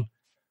becoming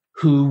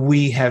who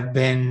we have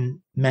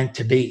been meant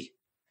to be.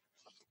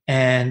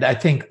 And I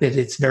think that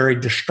it's very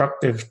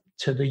destructive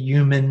to the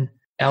human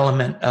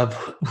element of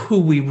who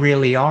we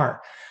really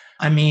are.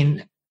 I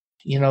mean,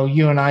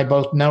 you and I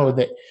both know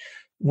that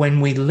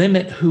when we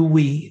limit who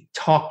we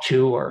talk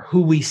to or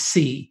who we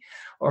see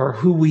or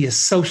who we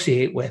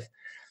associate with.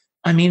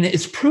 I mean,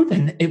 it's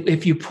proven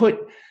if you put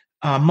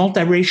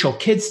multiracial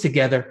kids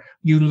together,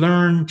 you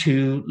learn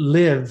to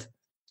live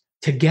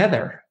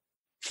together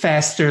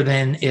faster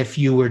than if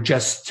you were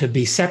just to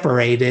be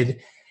separated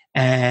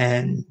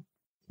and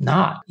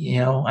not,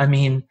 I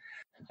mean,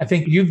 I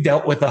think you've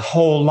dealt with a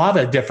whole lot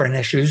of different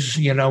issues.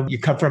 You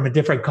come from a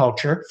different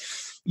culture.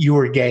 You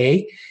were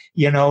gay.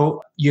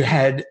 You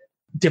had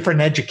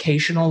different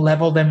educational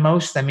level than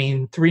most. I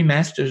mean, 3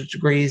 master's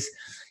degrees,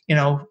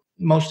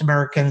 most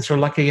Americans are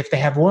lucky if they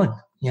have one,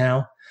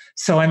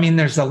 So, I mean,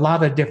 there's a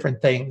lot of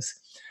different things,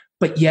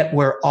 but yet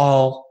we're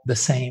all the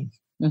same.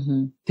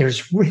 Mm-hmm.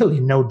 There's really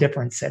no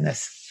difference in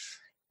us.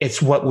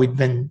 It's what we've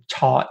been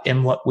taught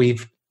and what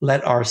we've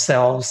let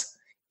ourselves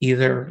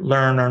either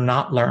learn or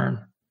not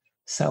learn.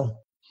 So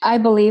I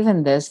believe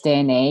in this day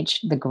and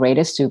age, the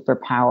greatest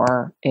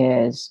superpower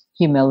is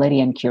humility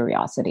and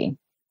curiosity.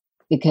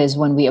 Because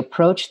when we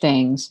approach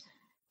things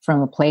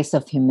from a place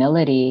of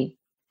humility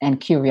and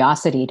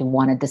curiosity to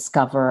want to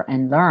discover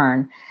and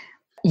learn,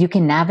 you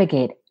can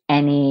navigate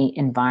any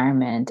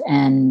environment.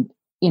 And,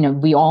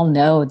 we all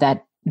know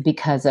that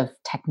because of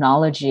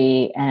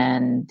technology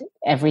and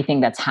everything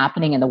that's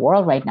happening in the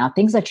world right now,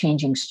 things are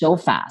changing so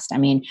fast. I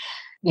mean,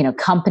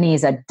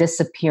 companies are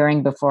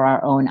disappearing before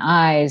our own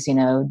eyes.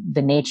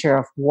 The nature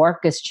of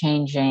work is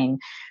changing.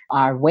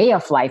 Our way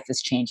of life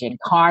is changing.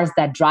 Cars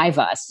that drive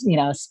us,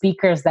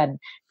 speakers that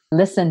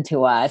listen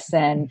to us,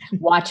 and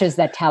watches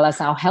that tell us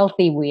how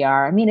healthy we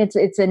are. I mean,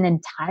 it's an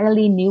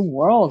entirely new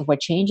world where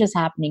change is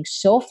happening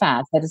so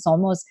fast that it's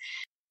almost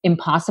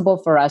impossible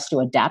for us to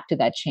adapt to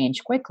that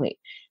change quickly.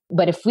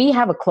 But if we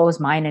have a closed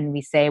mind and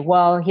we say,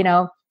 well,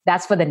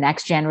 that's for the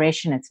next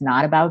generation. It's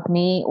not about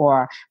me,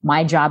 or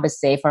my job is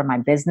safe, or my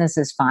business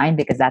is fine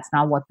because that's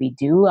not what we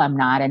do. I'm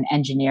not an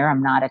engineer.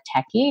 I'm not a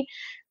techie.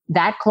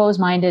 That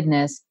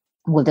closed-mindedness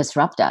will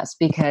disrupt us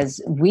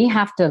because we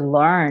have to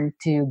learn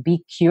to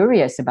be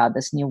curious about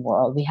this new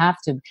world. We have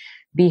to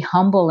be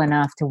humble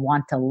enough to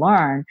want to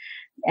learn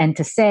and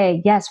to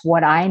say, yes,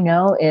 what I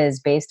know is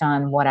based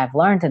on what I've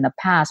learned in the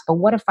past, but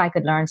what if I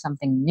could learn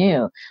something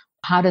new?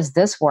 How does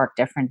this work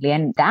differently?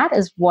 And that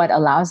is what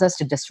allows us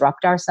to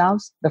disrupt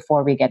ourselves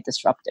before we get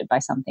disrupted by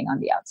something on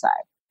the outside.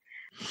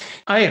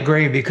 I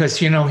agree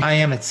because, I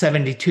am at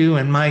 72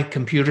 and my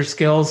computer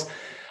skills,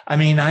 I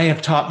mean, I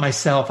have taught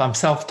myself, I'm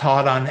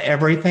self-taught on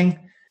everything.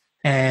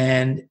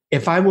 And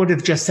if I would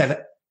have just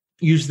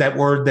used that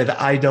word that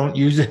I don't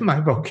use in my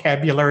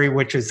vocabulary,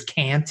 which is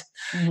can't,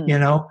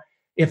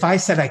 if I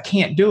said I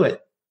can't do it,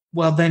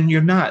 well, then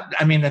you're not.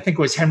 I mean, I think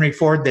it was Henry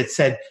Ford that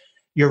said,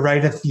 you're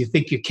right if you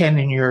think you can,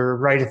 and you're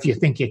right if you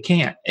think you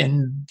can't.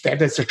 And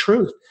that is the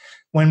truth.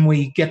 When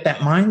we get that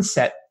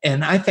mindset,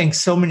 and I think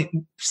so many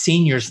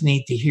seniors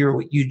need to hear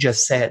what you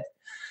just said,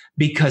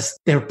 because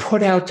they're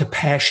put out to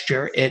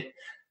pasture.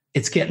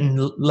 It's getting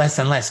less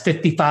and less,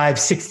 55,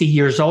 60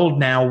 years old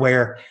now,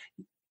 where,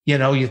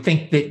 you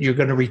think that you're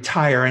going to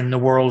retire and the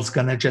world's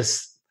going to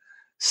just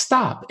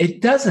stop.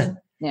 It doesn't.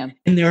 Yeah.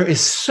 And there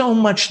is so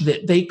much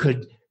that they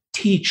could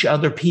teach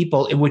other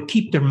people. It would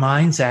keep their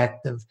minds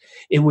active.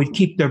 It would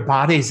keep their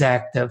bodies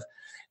active.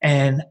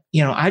 And,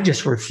 I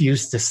just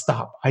refuse to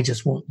stop. I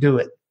just won't do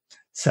it.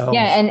 So,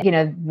 yeah.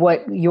 And,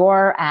 what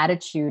your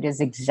attitude is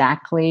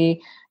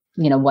exactly,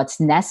 what's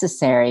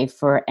necessary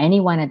for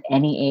anyone at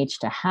any age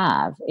to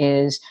have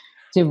is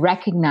to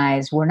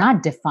recognize we're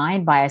not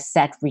defined by a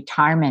set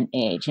retirement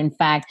age. In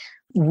fact,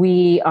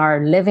 we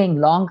are living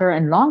longer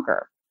and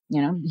longer.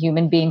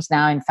 Human beings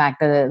now, in fact,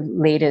 the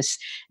latest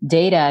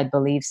data, I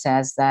believe,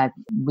 says that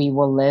we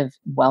will live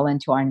well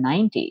into our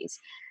 90s.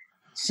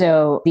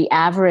 So the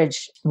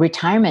average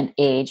retirement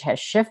age has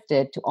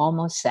shifted to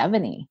almost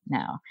 70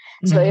 now.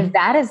 So if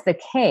that is the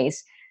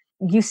case,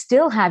 you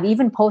still have,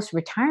 even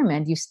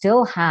post-retirement, you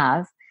still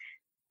have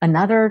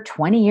another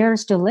 20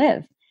 years to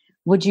live.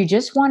 Would you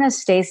just want to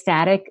stay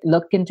static,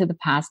 look into the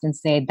past and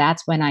say,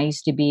 that's when I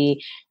used to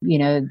be,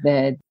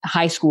 the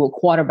high school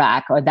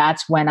quarterback, or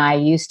that's when I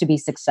used to be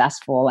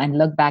successful, and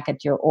look back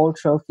at your old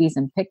trophies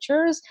and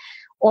pictures?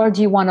 Or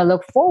do you want to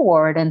look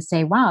forward and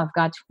say, wow, I've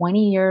got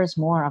 20 years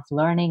more of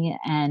learning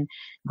and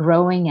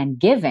growing and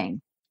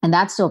giving? And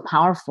that's so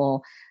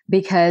powerful,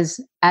 because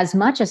as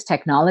much as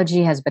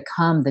technology has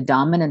become the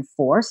dominant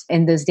force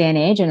in this day and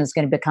age, and it's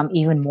going to become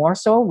even more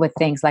so with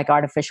things like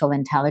artificial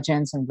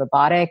intelligence and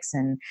robotics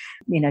and,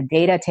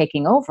 data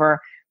taking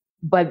over.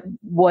 But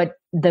what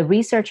the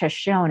research has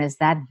shown is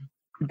that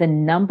the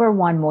number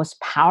one most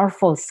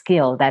powerful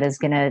skill that is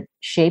going to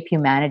shape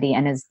humanity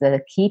and is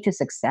the key to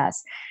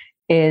success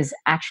is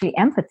actually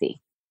empathy.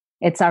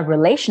 It's our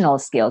relational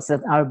skills,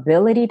 our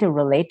ability to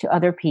relate to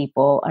other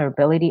people, our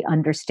ability to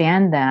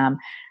understand them,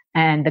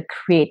 and the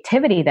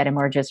creativity that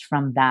emerges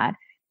from that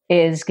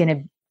is going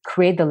to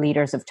create the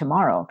leaders of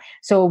tomorrow.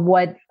 So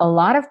what a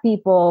lot of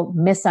people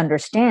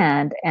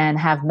misunderstand and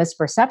have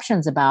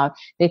misperceptions about,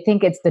 they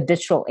think it's the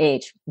digital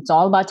age. It's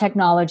all about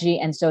technology.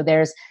 And so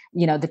there's,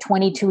 the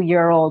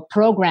 22-year-old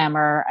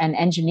programmer and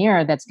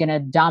engineer that's going to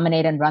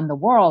dominate and run the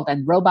world,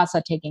 and robots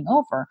are taking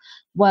over.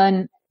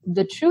 When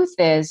the truth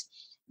is,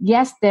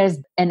 yes, there's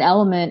an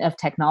element of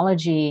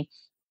technology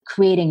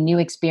creating new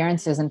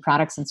experiences and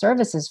products and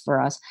services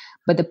for us.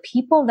 But the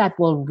people that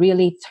will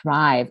really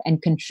thrive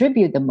and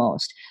contribute the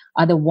most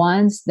are the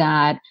ones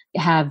that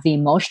have the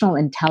emotional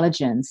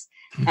intelligence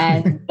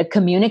and the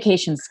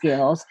communication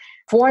skills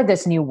for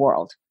this new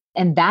world.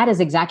 And that is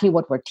exactly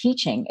what we're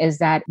teaching, is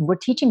that we're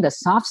teaching the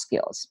soft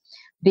skills,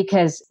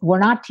 because we're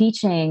not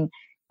teaching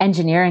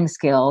engineering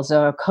skills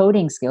or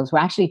coding skills. We're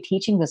actually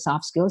teaching the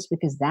soft skills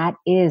because that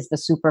is the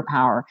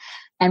superpower.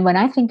 And when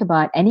I think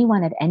about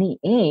anyone at any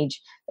age,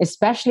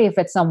 especially if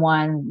it's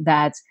someone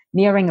that's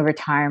nearing a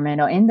retirement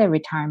or in their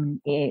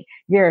retirement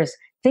years,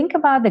 think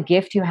about the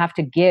gift you have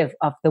to give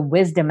of the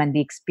wisdom and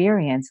the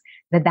experience,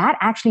 that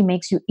actually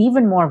makes you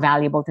even more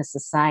valuable to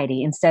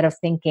society, instead of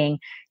thinking,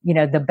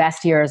 the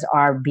best years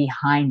are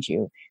behind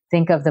you.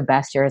 Think of the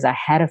best years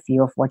ahead of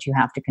you of what you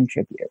have to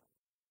contribute.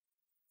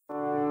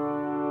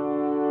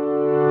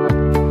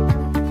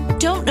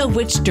 Don't know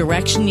which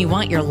direction you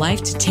want your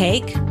life to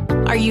take?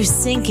 Are you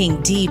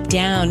sinking deep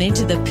down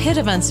into the pit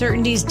of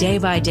uncertainties day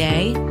by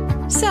day?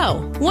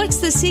 So, what's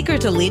the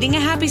secret to leading a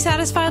happy,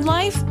 satisfied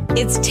life?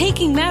 It's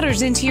taking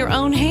matters into your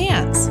own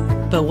hands.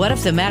 But what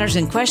if the matters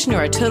in question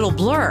are a total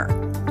blur?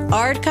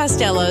 Art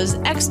Costello's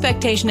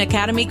Expectation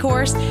Academy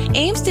course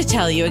aims to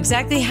tell you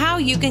exactly how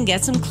you can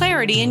get some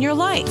clarity in your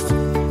life.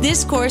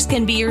 This course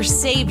can be your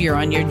savior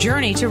on your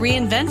journey to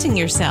reinventing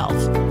yourself.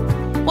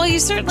 While you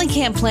certainly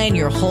can't plan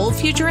your whole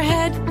future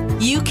ahead,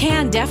 you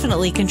can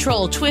definitely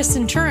control twists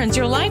and turns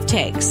your life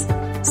takes.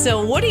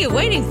 So what are you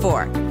waiting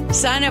for?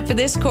 Sign up for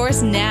this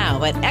course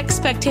now at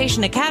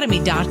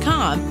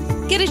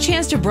expectationacademy.com. Get a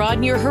chance to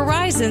broaden your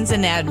horizons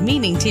and add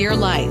meaning to your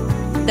life.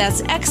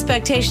 That's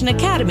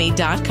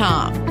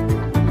expectationacademy.com.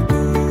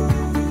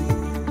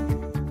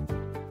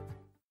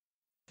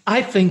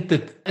 I think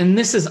that, and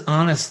this is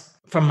honest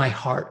from my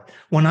heart,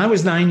 when I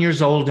was 9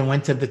 years old and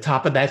went to the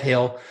top of that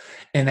hill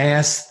and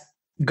asked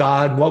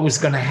God what was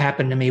going to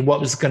happen to me, what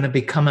was going to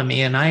become of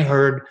me, and I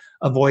heard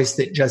a voice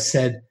that just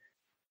said,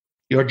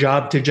 your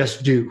job to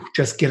just do,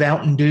 just get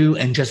out and do,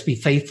 and just be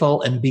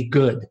faithful and be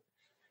good.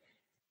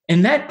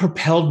 And that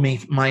propelled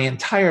me my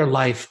entire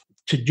life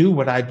to do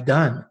what I've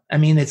done. I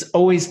mean, it's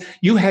always,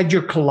 you had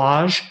your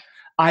collage,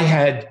 I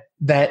had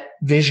that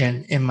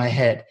vision in my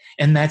head,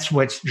 and that's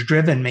what's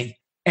driven me.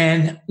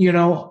 And,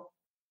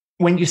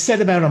 when you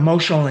said about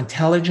emotional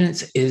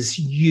intelligence is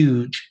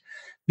huge,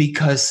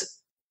 because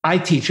I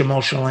teach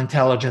emotional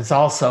intelligence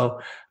also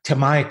to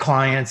my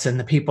clients and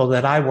the people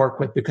that I work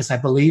with, because I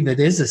believe it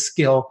is a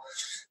skill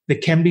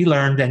that can be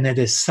learned, and it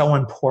is so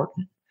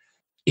important.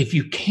 If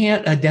you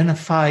can't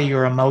identify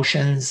your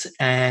emotions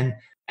and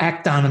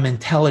act on them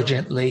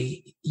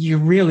intelligently, you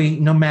really,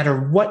 no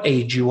matter what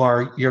age you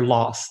are, you're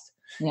lost.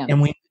 Yeah.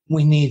 And we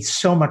need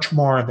so much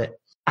more of it.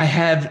 I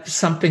have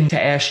something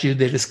to ask you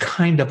that is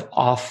kind of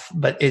off,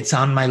 but it's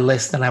on my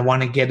list and I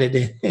want to get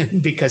it in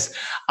because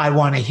I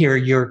want to hear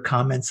your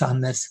comments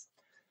on this.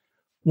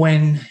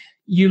 When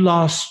you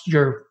lost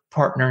your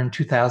partner in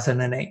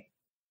 2008,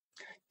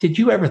 did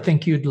you ever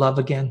think you'd love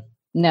again?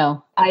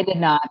 No, I did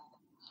not.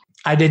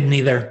 I didn't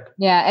either.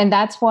 Yeah. And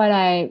that's what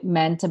I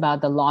meant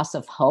about the loss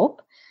of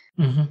hope.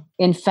 Mm-hmm.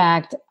 In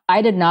fact,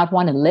 I did not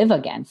want to live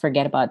again,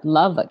 forget about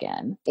love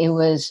again. It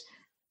was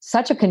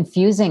such a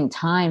confusing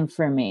time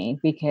for me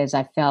because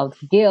I felt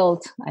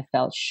guilt, I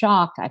felt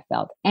shock, I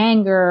felt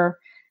anger,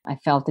 I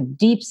felt a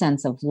deep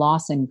sense of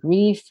loss and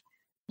grief.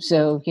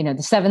 So,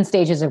 the 7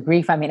 stages of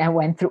grief, I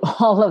went through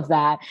all of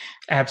that.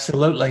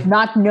 Absolutely.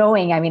 Not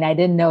knowing, I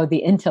didn't know the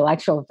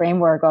intellectual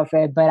framework of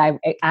it, but I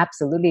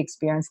absolutely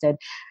experienced it.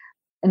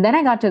 And then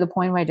I got to the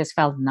point where I just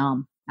felt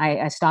numb.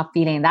 I stopped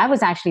feeling. That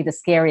was actually the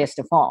scariest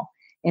of all.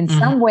 In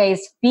some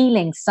ways,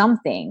 feeling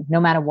something, no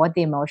matter what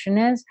the emotion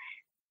is,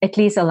 at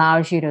least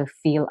allows you to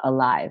feel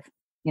alive.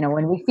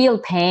 When we feel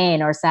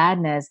pain or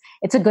sadness,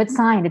 it's a good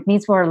sign. It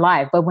means we're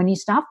alive. But when you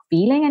stop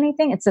feeling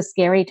anything, it's a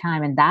scary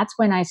time. And that's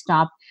when I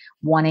stopped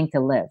wanting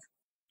to live.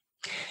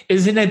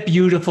 Isn't it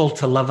beautiful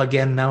to love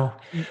again, though?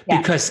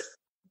 Yeah. Because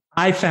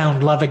I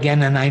found love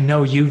again, and I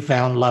know you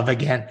found love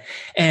again.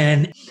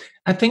 And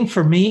I think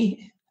for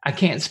me, I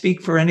can't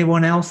speak for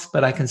anyone else,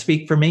 but I can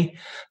speak for me.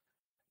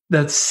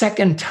 The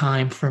second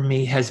time for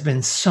me has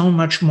been so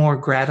much more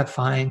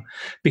gratifying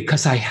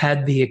because I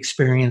had the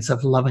experience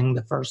of loving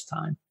the first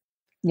time.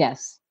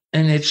 Yes.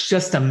 And it's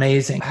just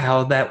amazing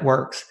how that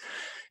works.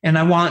 And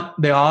I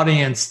want the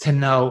audience to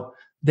know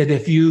that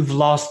if you've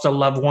lost a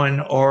loved one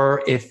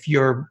or if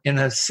you're in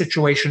a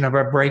situation of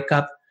a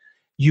breakup,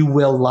 you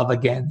will love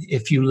again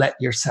if you let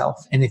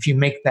yourself and if you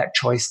make that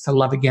choice to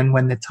love again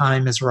when the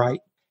time is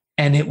right.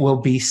 And it will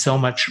be so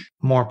much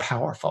more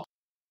powerful.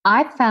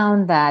 I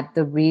found that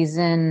the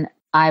reason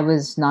I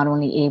was not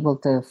only able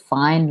to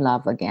find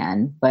love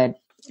again, but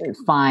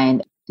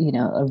find,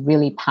 a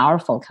really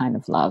powerful kind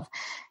of love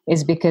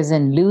is because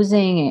in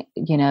losing,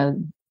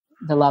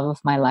 the love of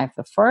my life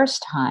the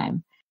first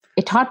time,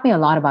 it taught me a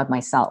lot about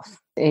myself.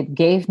 It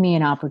gave me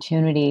an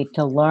opportunity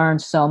to learn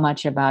so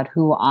much about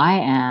who I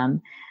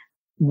am,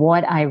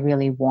 what I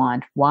really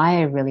want, why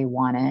I really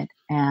want it.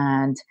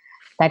 And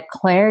That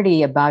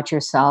clarity about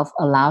yourself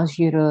allows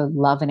you to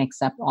love and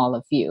accept all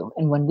of you.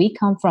 And when we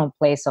come from a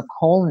place of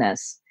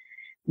wholeness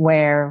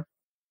where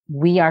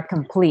we are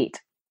complete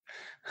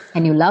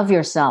and you love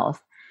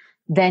yourself,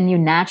 then you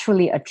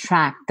naturally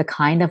attract the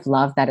kind of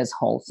love that is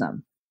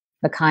wholesome,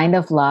 the kind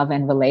of love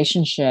and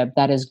relationship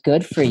that is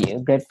good for you,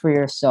 good for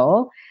your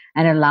soul,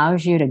 and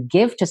allows you to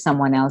give to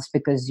someone else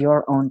because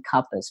your own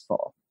cup is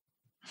full.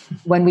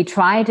 When we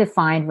try to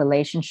find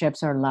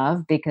relationships or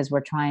love because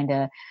we're trying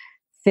to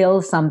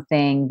fill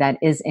something that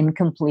is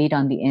incomplete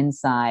on the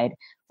inside,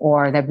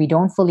 or that we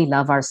don't fully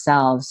love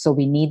ourselves, so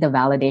we need the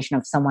validation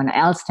of someone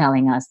else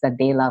telling us that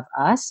they love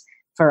us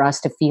for us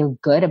to feel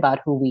good about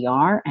who we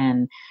are.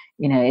 And,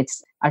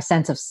 it's our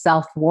sense of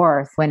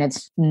self-worth when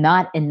it's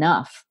not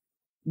enough.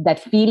 That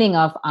feeling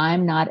of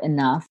I'm not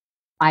enough,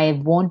 I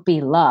won't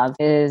be loved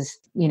is,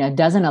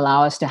 doesn't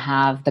allow us to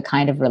have the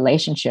kind of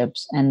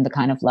relationships and the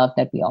kind of love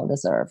that we all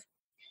deserve.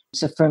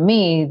 So for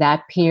me,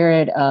 that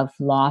period of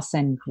loss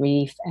and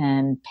grief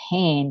and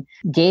pain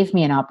gave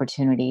me an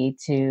opportunity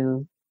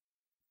to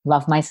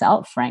love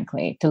myself,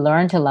 frankly, to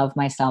learn to love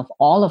myself,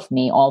 all of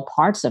me, all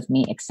parts of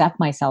me, accept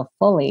myself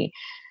fully.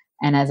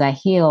 And as I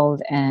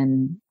healed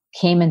and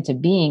came into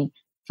being,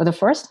 for the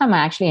first time, I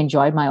actually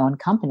enjoyed my own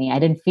company. I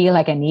didn't feel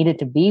like I needed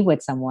to be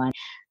with someone.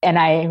 And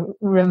I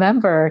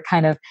remember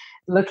kind of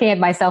looking at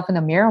myself in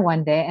the mirror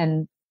one day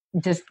and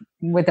just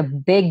with a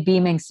big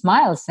beaming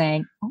smile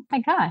saying, oh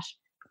my gosh,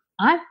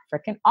 I'm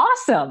freaking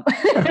awesome.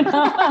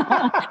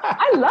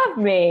 I love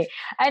me.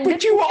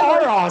 But you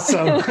are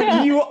awesome.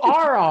 You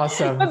are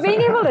awesome. But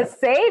being able to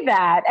say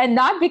that, and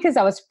not because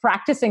I was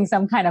practicing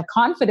some kind of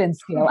confidence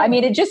skill. I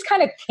mean, it just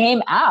kind of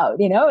came out,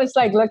 it's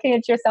like looking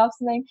at yourself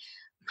and saying,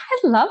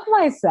 I love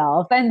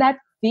myself. And that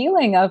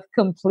feeling of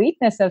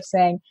completeness of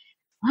saying,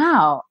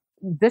 wow,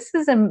 this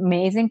is an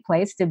amazing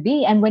place to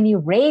be. And when you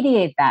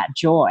radiate that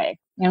joy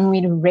and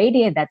when you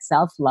radiate that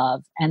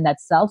self-love and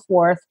that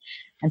self-worth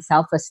and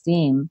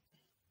self-esteem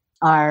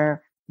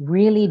are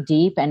really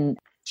deep and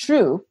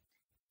true,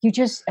 you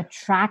just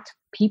attract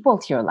people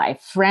to your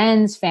life,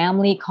 friends,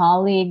 family,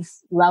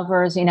 colleagues,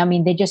 lovers,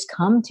 they just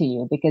come to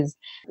you because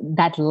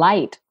that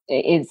light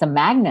is a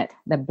magnet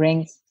that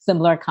brings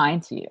similar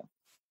kind to you.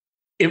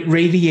 It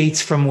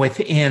radiates from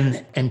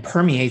within and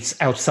permeates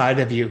outside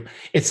of you.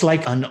 It's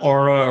like an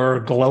aura or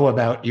a glow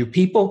about you.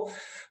 People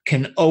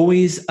can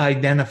always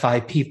identify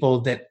people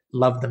that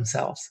love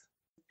themselves.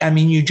 I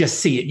mean, you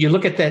just see it. You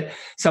look at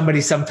somebody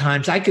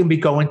sometimes, I can be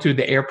going through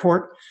the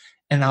airport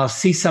and I'll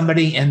see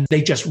somebody and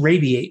they just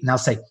radiate. And I'll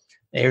say,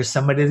 there's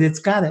somebody that's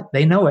got it.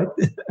 They know it.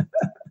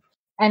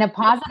 And a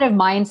positive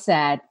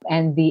mindset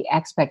and the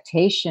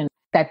expectation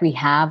that we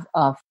have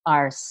of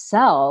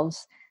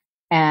ourselves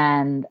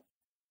and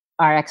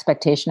our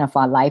expectation of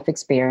our life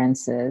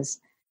experiences,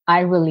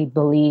 I really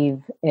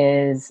believe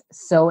is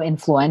so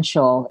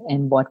influential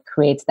in what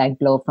creates that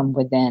glow from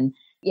within.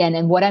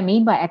 And what I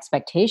mean by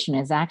expectation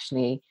is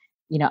actually,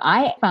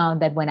 I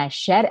found that when I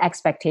shed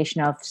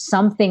expectation of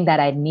something that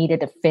I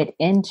needed to fit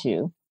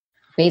into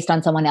based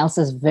on someone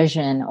else's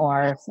vision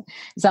or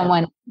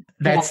someone.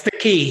 That's the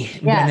key.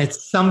 When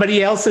it's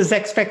somebody else's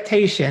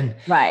expectation,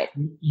 right?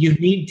 You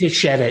need to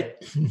shed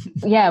it.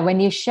 Yeah.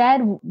 When you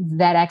shed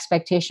that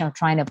expectation of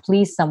trying to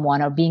please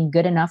someone or being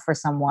good enough for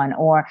someone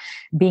or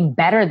being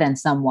better than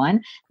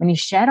someone, when you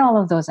shed all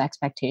of those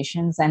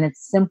expectations and it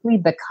simply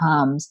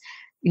becomes,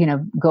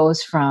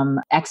 goes from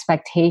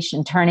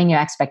expectation, turning your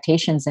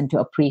expectations into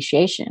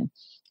appreciation.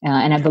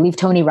 And I believe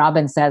Tony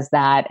Robbins says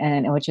that,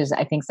 and which is,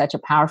 I think, such a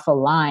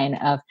powerful line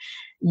of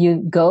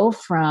you go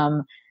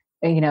from,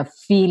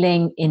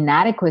 feeling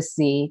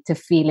inadequacy to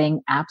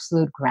feeling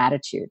absolute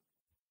gratitude.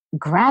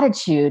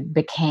 Gratitude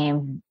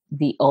became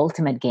the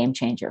ultimate game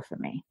changer for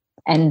me.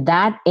 And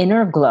that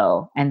inner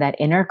glow and that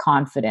inner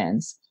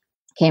confidence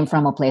came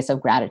from a place of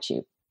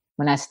gratitude.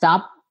 When I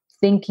stopped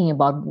thinking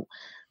about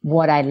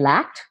what I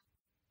lacked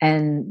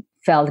and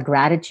felt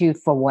gratitude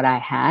for what I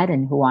had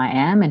and who I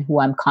am and who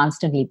I'm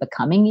constantly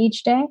becoming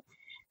each day.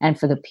 And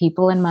for the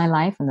people in my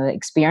life and the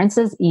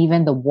experiences,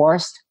 even the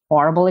worst,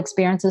 horrible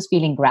experiences,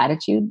 feeling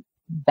gratitude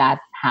that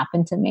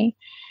happened to me,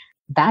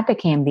 that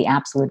became the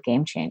absolute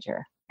game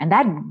changer. And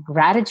that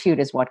gratitude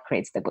is what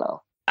creates the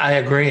glow. I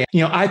agree.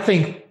 I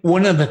think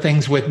one of the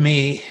things with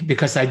me,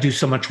 because I do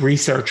so much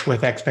research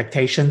with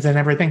expectations and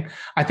everything,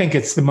 I think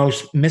it's the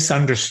most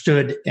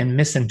misunderstood and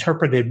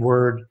misinterpreted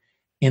word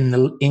in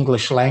the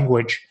English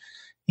language.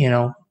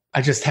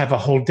 I just have a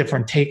whole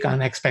different take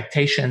on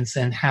expectations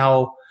and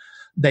how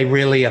they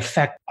really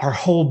affect our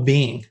whole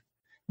being.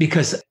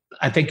 Because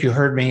I think you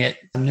heard me at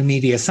the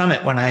Media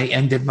Summit when I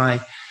ended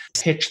my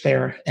pitch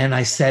there, and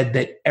I said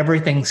that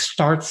everything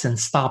starts and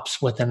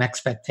stops with an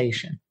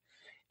expectation.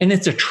 And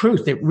it's a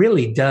truth. It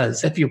really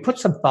does. If you put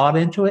some thought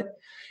into it,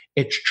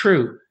 it's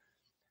true.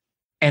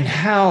 And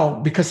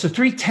how, because the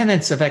 3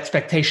 tenets of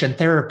expectation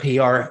therapy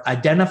are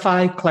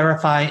identify,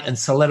 clarify, and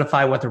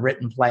solidify with a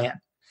written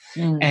plan.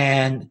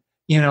 And,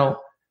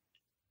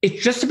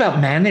 it's just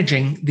about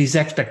managing these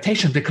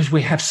expectations because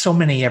we have so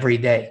many every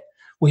day.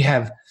 We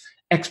have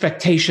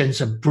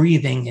expectations of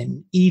breathing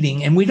and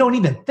eating, and we don't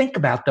even think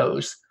about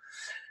those,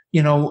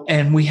 you know,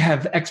 and we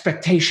have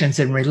expectations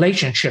in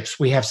relationships.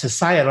 We have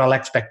societal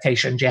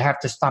expectations. You have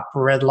to stop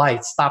for red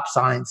lights, stop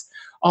signs,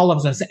 all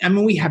of those. I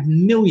mean, we have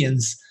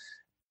millions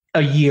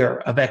a year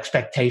of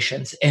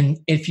expectations. And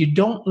if you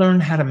don't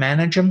learn how to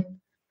manage them,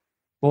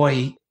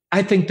 boy,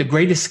 I think the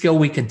greatest skill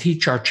we can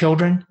teach our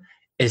children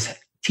is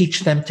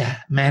teach them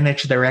to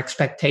manage their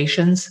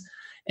expectations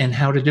and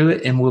how to do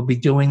it. And we'll be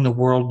doing the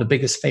world the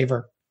biggest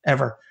favor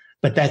ever.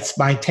 But that's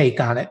my take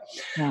on it.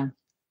 Yeah.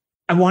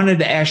 I wanted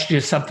to ask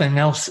you something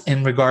else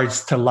in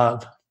regards to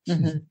love.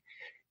 Mm-hmm.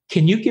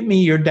 Can you give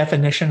me your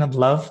definition of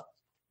love?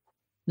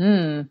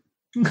 That's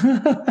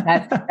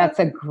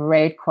a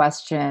great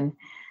question.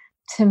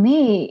 To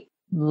me,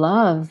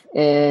 love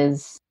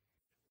is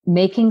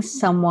making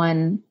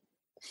someone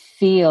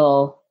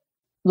feel,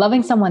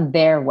 loving someone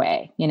their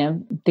way, you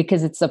know,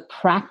 because it's a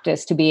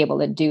practice to be able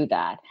to do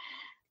that.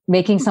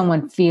 Making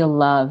someone feel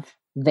love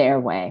their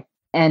way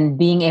and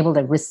being able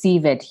to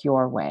receive it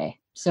your way.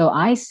 So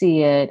I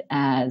see it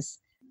as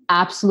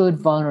absolute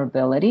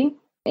vulnerability,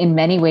 in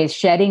many ways,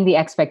 shedding the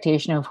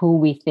expectation of who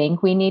we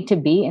think we need to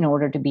be in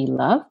order to be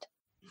loved,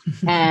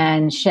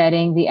 and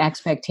shedding the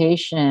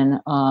expectation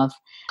of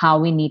how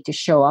we need to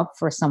show up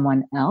for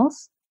someone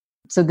else.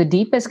 So the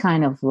deepest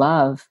kind of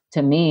love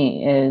to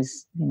me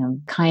is, you know,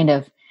 kind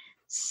of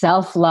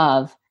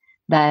self-love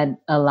that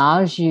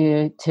allows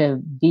you to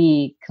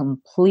be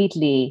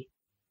completely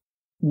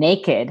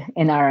naked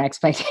in our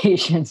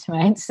expectations,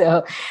 right?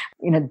 So,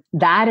 you know,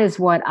 that is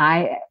what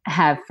I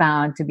have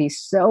found to be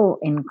so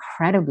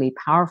incredibly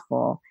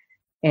powerful,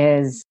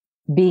 is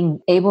being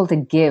able to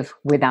give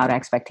without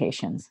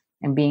expectations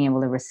and being able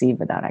to receive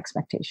without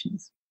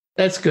expectations.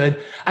 That's good.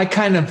 I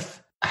kind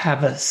of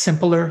have a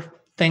simpler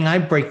thing. I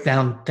break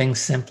down things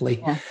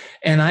simply. Yeah.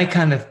 And I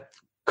kind of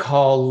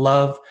call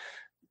love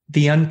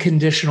the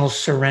unconditional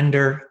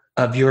surrender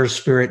of your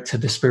spirit to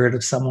the spirit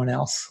of someone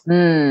else.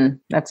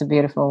 That's a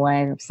beautiful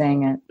way of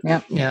saying it.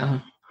 Yep. Yeah.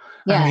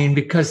 Yeah. I mean,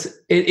 because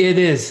it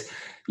is,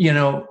 you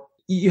know,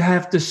 you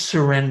have to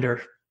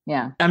surrender.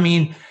 Yeah. I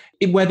mean,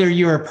 whether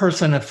you're a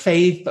person of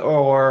faith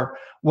or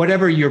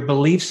whatever your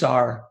beliefs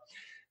are,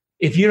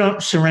 if you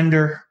don't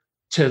surrender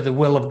to the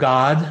will of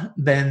God,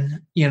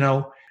 then, you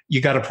know,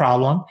 you got a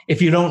problem.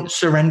 If you don't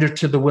surrender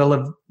to the will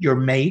of your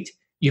mate,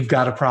 you've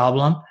got a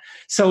problem.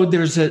 So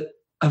there's a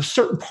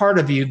certain part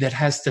of you that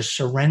has to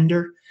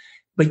surrender,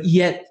 but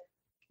yet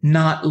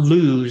not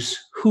lose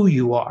who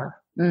you are,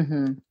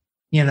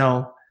 you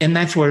know, and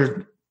that's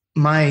where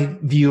my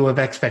view of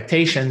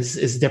expectations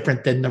is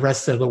different than the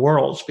rest of the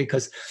world's,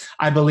 because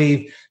I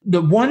believe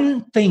the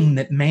one thing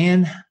that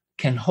man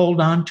can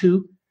hold on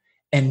to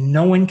and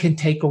no one can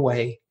take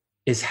away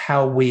is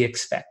how we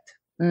expect,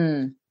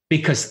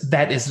 because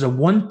that is the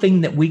one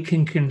thing that we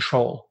can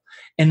control,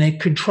 and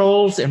it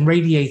controls and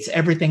radiates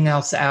everything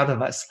else out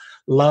of us.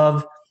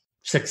 Love,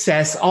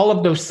 success, all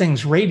of those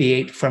things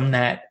radiate from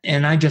that.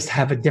 And I just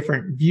have a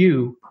different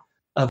view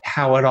of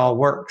how it all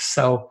works.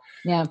 So,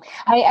 yeah,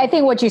 I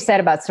think what you said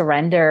about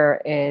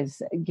surrender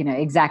is, you know,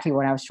 exactly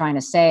what I was trying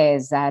to say,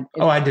 is that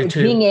I do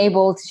too. Being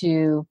able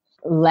to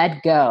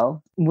let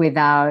go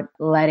without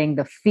letting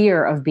the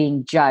fear of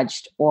being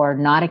judged or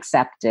not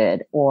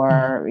accepted,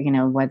 or, you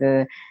know,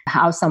 whether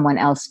how someone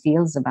else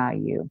feels about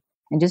you,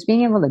 and just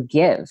being able to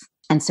give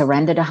and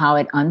surrender to how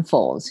it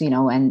unfolds, you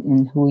know,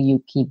 and who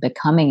you keep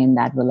becoming in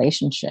that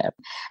relationship.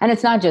 And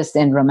it's not just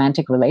in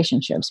romantic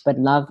relationships, but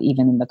love,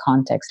 even in the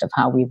context of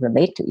how we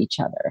relate to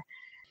each other.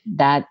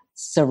 That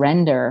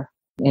surrender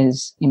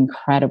is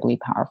incredibly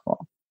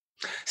powerful.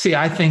 See,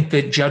 I think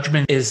that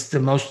judgment is the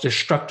most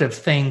destructive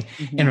thing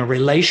in a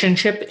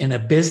relationship, in a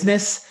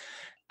business.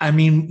 I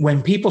mean,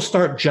 when people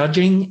start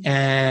judging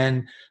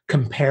and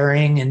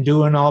comparing and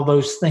doing all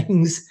those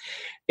things,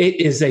 it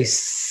is a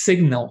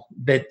signal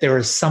that there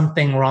is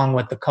something wrong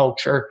with the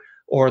culture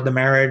or the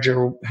marriage,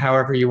 or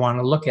however you want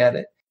to look at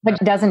it. But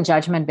doesn't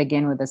judgment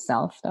begin with the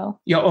self, though?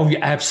 Yeah, yeah,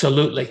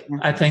 absolutely. Yeah.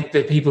 I think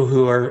that people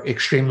who are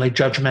extremely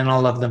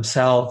judgmental of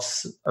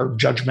themselves are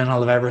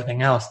judgmental of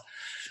everything else.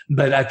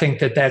 But I think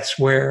that that's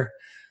where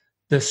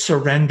the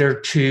surrender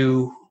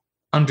to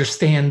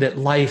understand that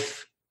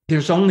life,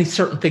 there's only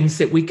certain things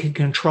that we can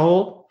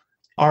control,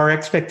 our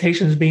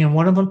expectations being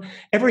one of them.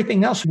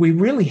 Everything else, we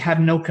really have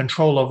no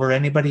control over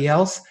anybody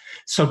else.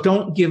 So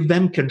don't give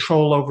them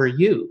control over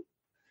you.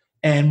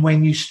 And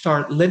when you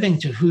start living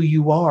to who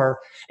you are,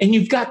 and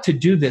you've got to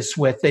do this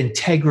with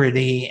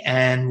integrity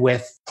and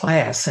with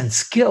class and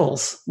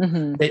skills,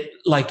 that,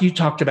 like you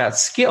talked about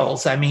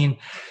skills. I mean,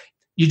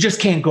 you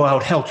just can't go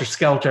out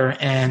helter-skelter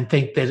and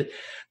think that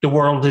the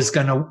world is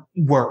going to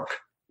work.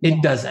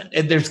 It doesn't.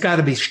 There's got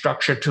to be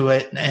structure to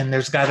it, and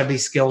there's got to be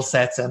skill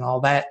sets and all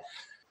that.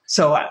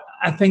 So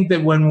I think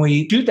that when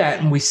we do that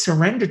and we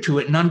surrender to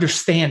it and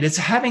understand, it's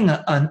having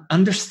an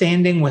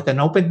understanding with an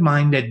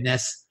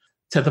open-mindedness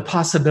to the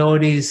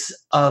possibilities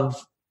of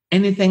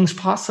anything's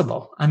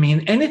possible. I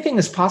mean, anything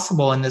is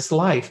possible in this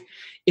life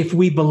if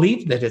we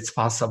believe that it's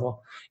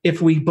possible.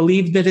 If we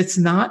believe that it's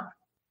not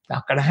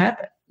going to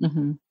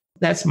happen.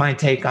 that's my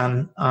take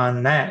on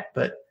that.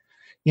 But,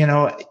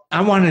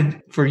 I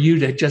wanted for you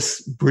to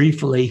just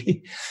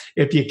briefly,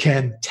 if you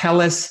can,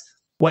 tell us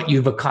what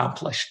you've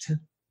accomplished.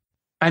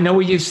 I know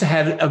we used to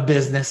have a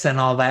business and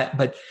all that,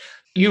 but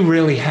you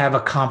really have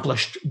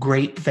accomplished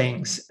great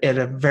things at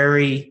a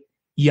very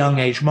young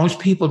age. Most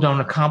people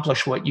don't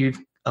accomplish what you've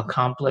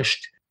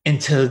accomplished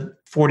into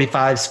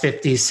 45s,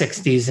 50s,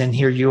 60s, and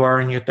here you are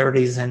in your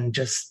 30s and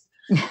just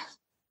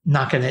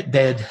knocking it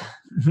dead.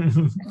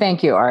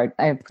 Thank you, Art.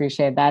 I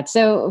appreciate that.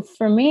 So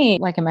for me,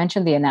 like I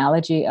mentioned, the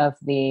analogy of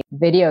the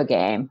video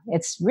game,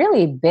 it's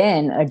really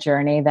been a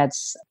journey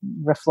that's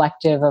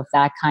reflective of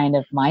that kind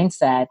of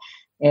mindset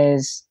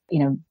is,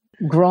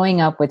 growing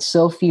up with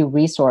so few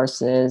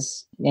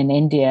resources in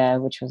India,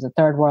 which was a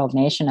third world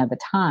nation at the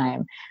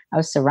time. I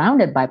was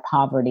surrounded by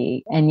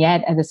poverty. And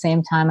yet at the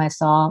same time, I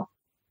saw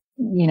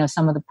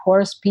some of the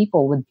poorest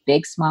people with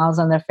big smiles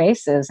on their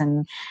faces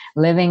and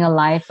living a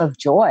life of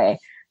joy.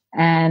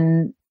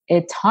 And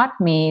it taught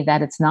me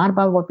that it's not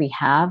about what we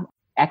have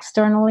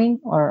externally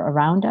or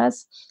around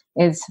us,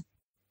 it's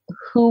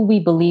who we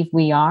believe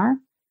we are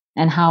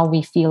and how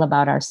we feel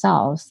about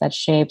ourselves that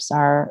shapes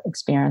our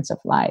experience of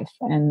life.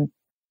 And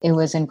it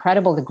was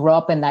incredible to grow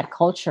up in that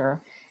culture,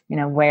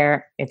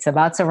 where it's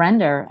about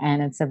surrender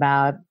and it's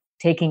about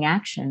taking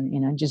action,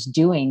 just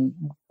doing.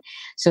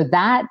 So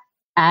that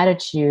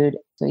attitude,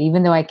 so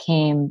even though I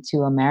came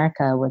to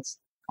America with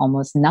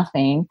almost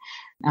nothing,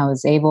 I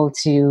was able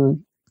to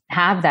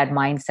have that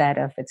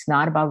mindset of it's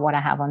not about what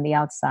I have on the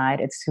outside,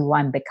 it's who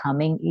I'm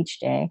becoming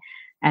each day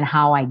and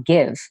how I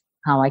give,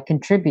 how I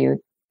contribute,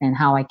 and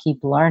how I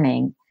keep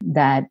learning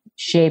that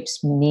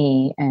shapes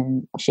me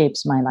and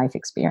shapes my life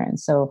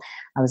experience. So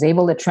I was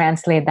able to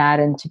translate that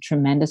into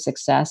tremendous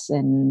success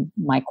in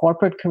my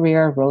corporate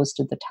career, rose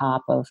to the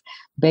top of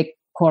big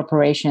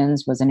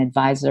corporations, was an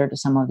advisor to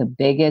some of the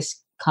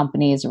biggest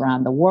companies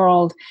around the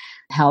world,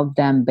 helped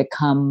them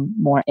become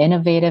more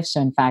innovative. So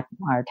in fact,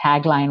 our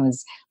tagline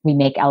was, we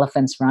make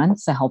elephants run.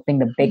 So helping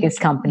the biggest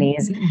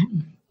companies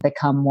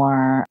become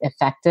more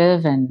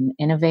effective and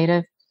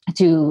innovative,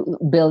 to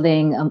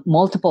building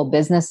multiple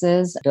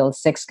businesses, built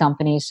 6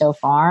 companies so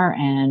far.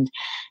 And,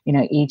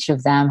 each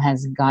of them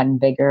has gotten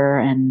bigger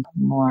and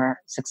more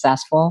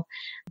successful.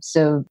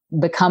 So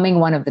becoming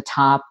one of the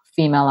top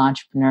female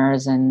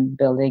entrepreneurs and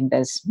building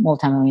this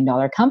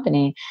multi-million-dollar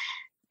company,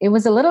 it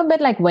was a little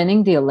bit like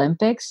winning the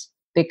Olympics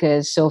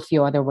because so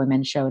few other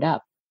women showed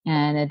up.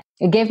 And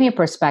it gave me a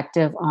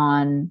perspective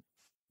on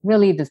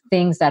really the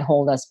things that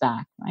hold us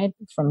back, right?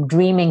 From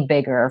dreaming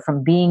bigger,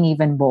 from being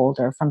even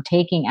bolder, from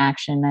taking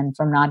action, and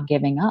from not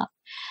giving up.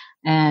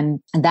 And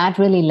that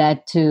really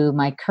led to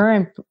my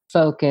current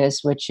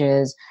focus, which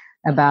is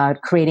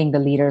about creating the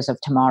leaders of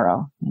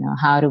tomorrow.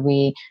 How do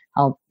we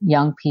help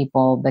young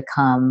people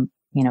become,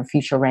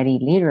 future ready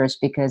leaders?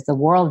 Because the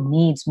world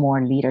needs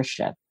more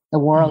leadership. The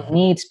world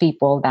needs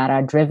people that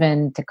are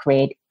driven to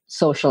create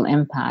social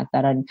impact,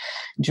 that are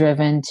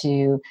driven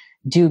to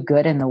do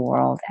good in the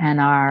world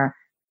and are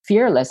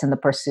fearless in the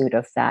pursuit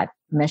of that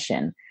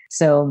mission.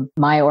 So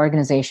my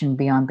organization,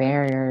 Beyond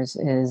Barriers,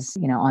 is,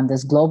 on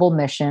this global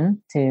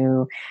mission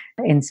to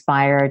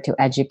inspire, to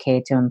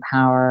educate, to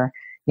empower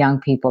young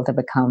people to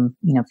become,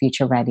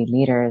 future ready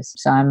leaders.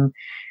 So I'm,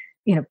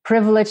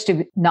 privileged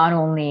to not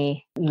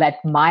only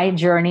let my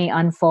journey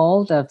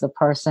unfold of the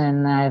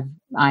person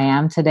I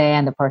am today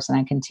and the person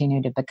I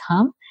continue to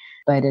become,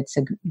 but it's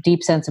a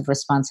deep sense of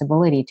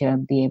responsibility to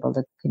be able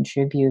to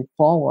contribute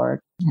forward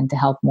and to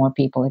help more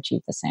people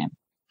achieve the same.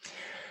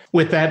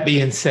 With that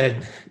being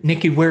said,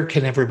 Nikki, where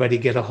can everybody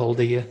get a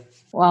hold of you?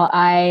 Well,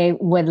 I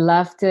would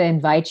love to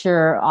invite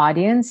your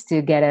audience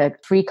to get a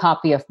free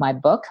copy of my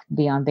book,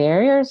 Beyond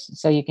Barriers.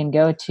 So you can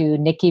go to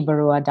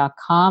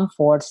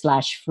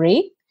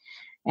nikkibarua.com/free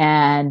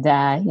and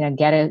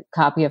get a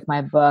copy of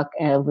my book,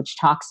 which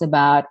talks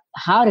about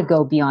how to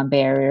go beyond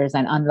barriers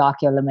and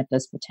unlock your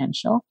limitless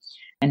potential,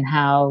 and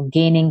how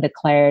gaining the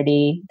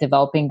clarity,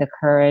 developing the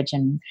courage,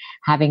 and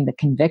having the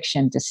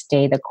conviction to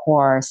stay the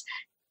course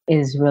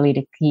is really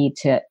the key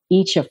to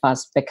each of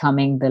us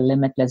becoming the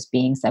limitless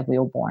beings that we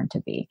were born to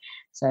be.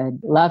 So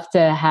I'd love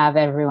to have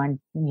everyone,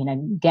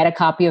 get a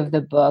copy of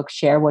the book,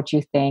 share what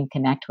you think,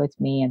 connect with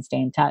me, and stay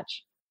in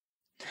touch.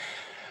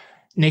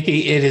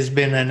 Nikki, it has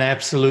been an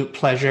absolute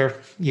pleasure.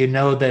 You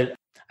know that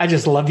I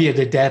just love you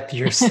to death.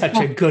 You're such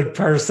a good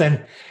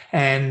person.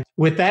 And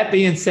with that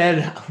being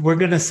said, we're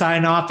going to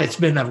sign off. It's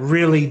been a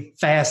really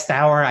fast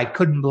hour. I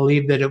couldn't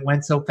believe that it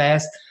went so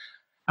fast.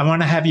 I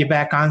want to have you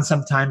back on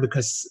sometime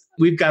because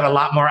we've got a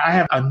lot more. I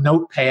have a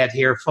notepad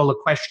here full of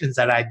questions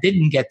that I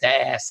didn't get to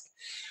ask.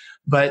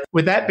 But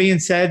with that being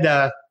said,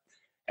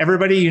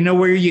 everybody, you know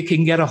where you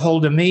can get a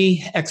hold of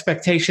me,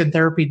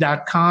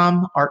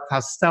 expectationtherapy.com, Art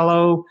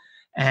Costello.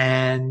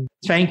 And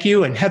thank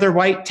you. And Heather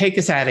White, take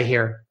us out of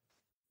here.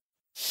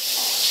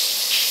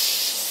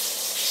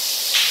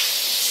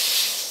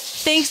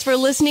 Thanks for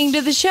listening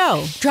to the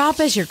show.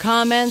 Drop us your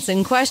comments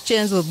and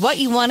questions with what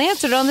you want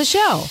answered on the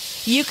show.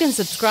 You can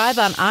subscribe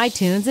on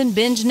iTunes and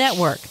Binge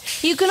Network.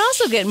 You can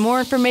also get more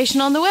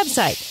information on the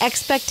website,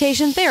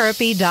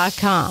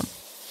 expectationtherapy.com.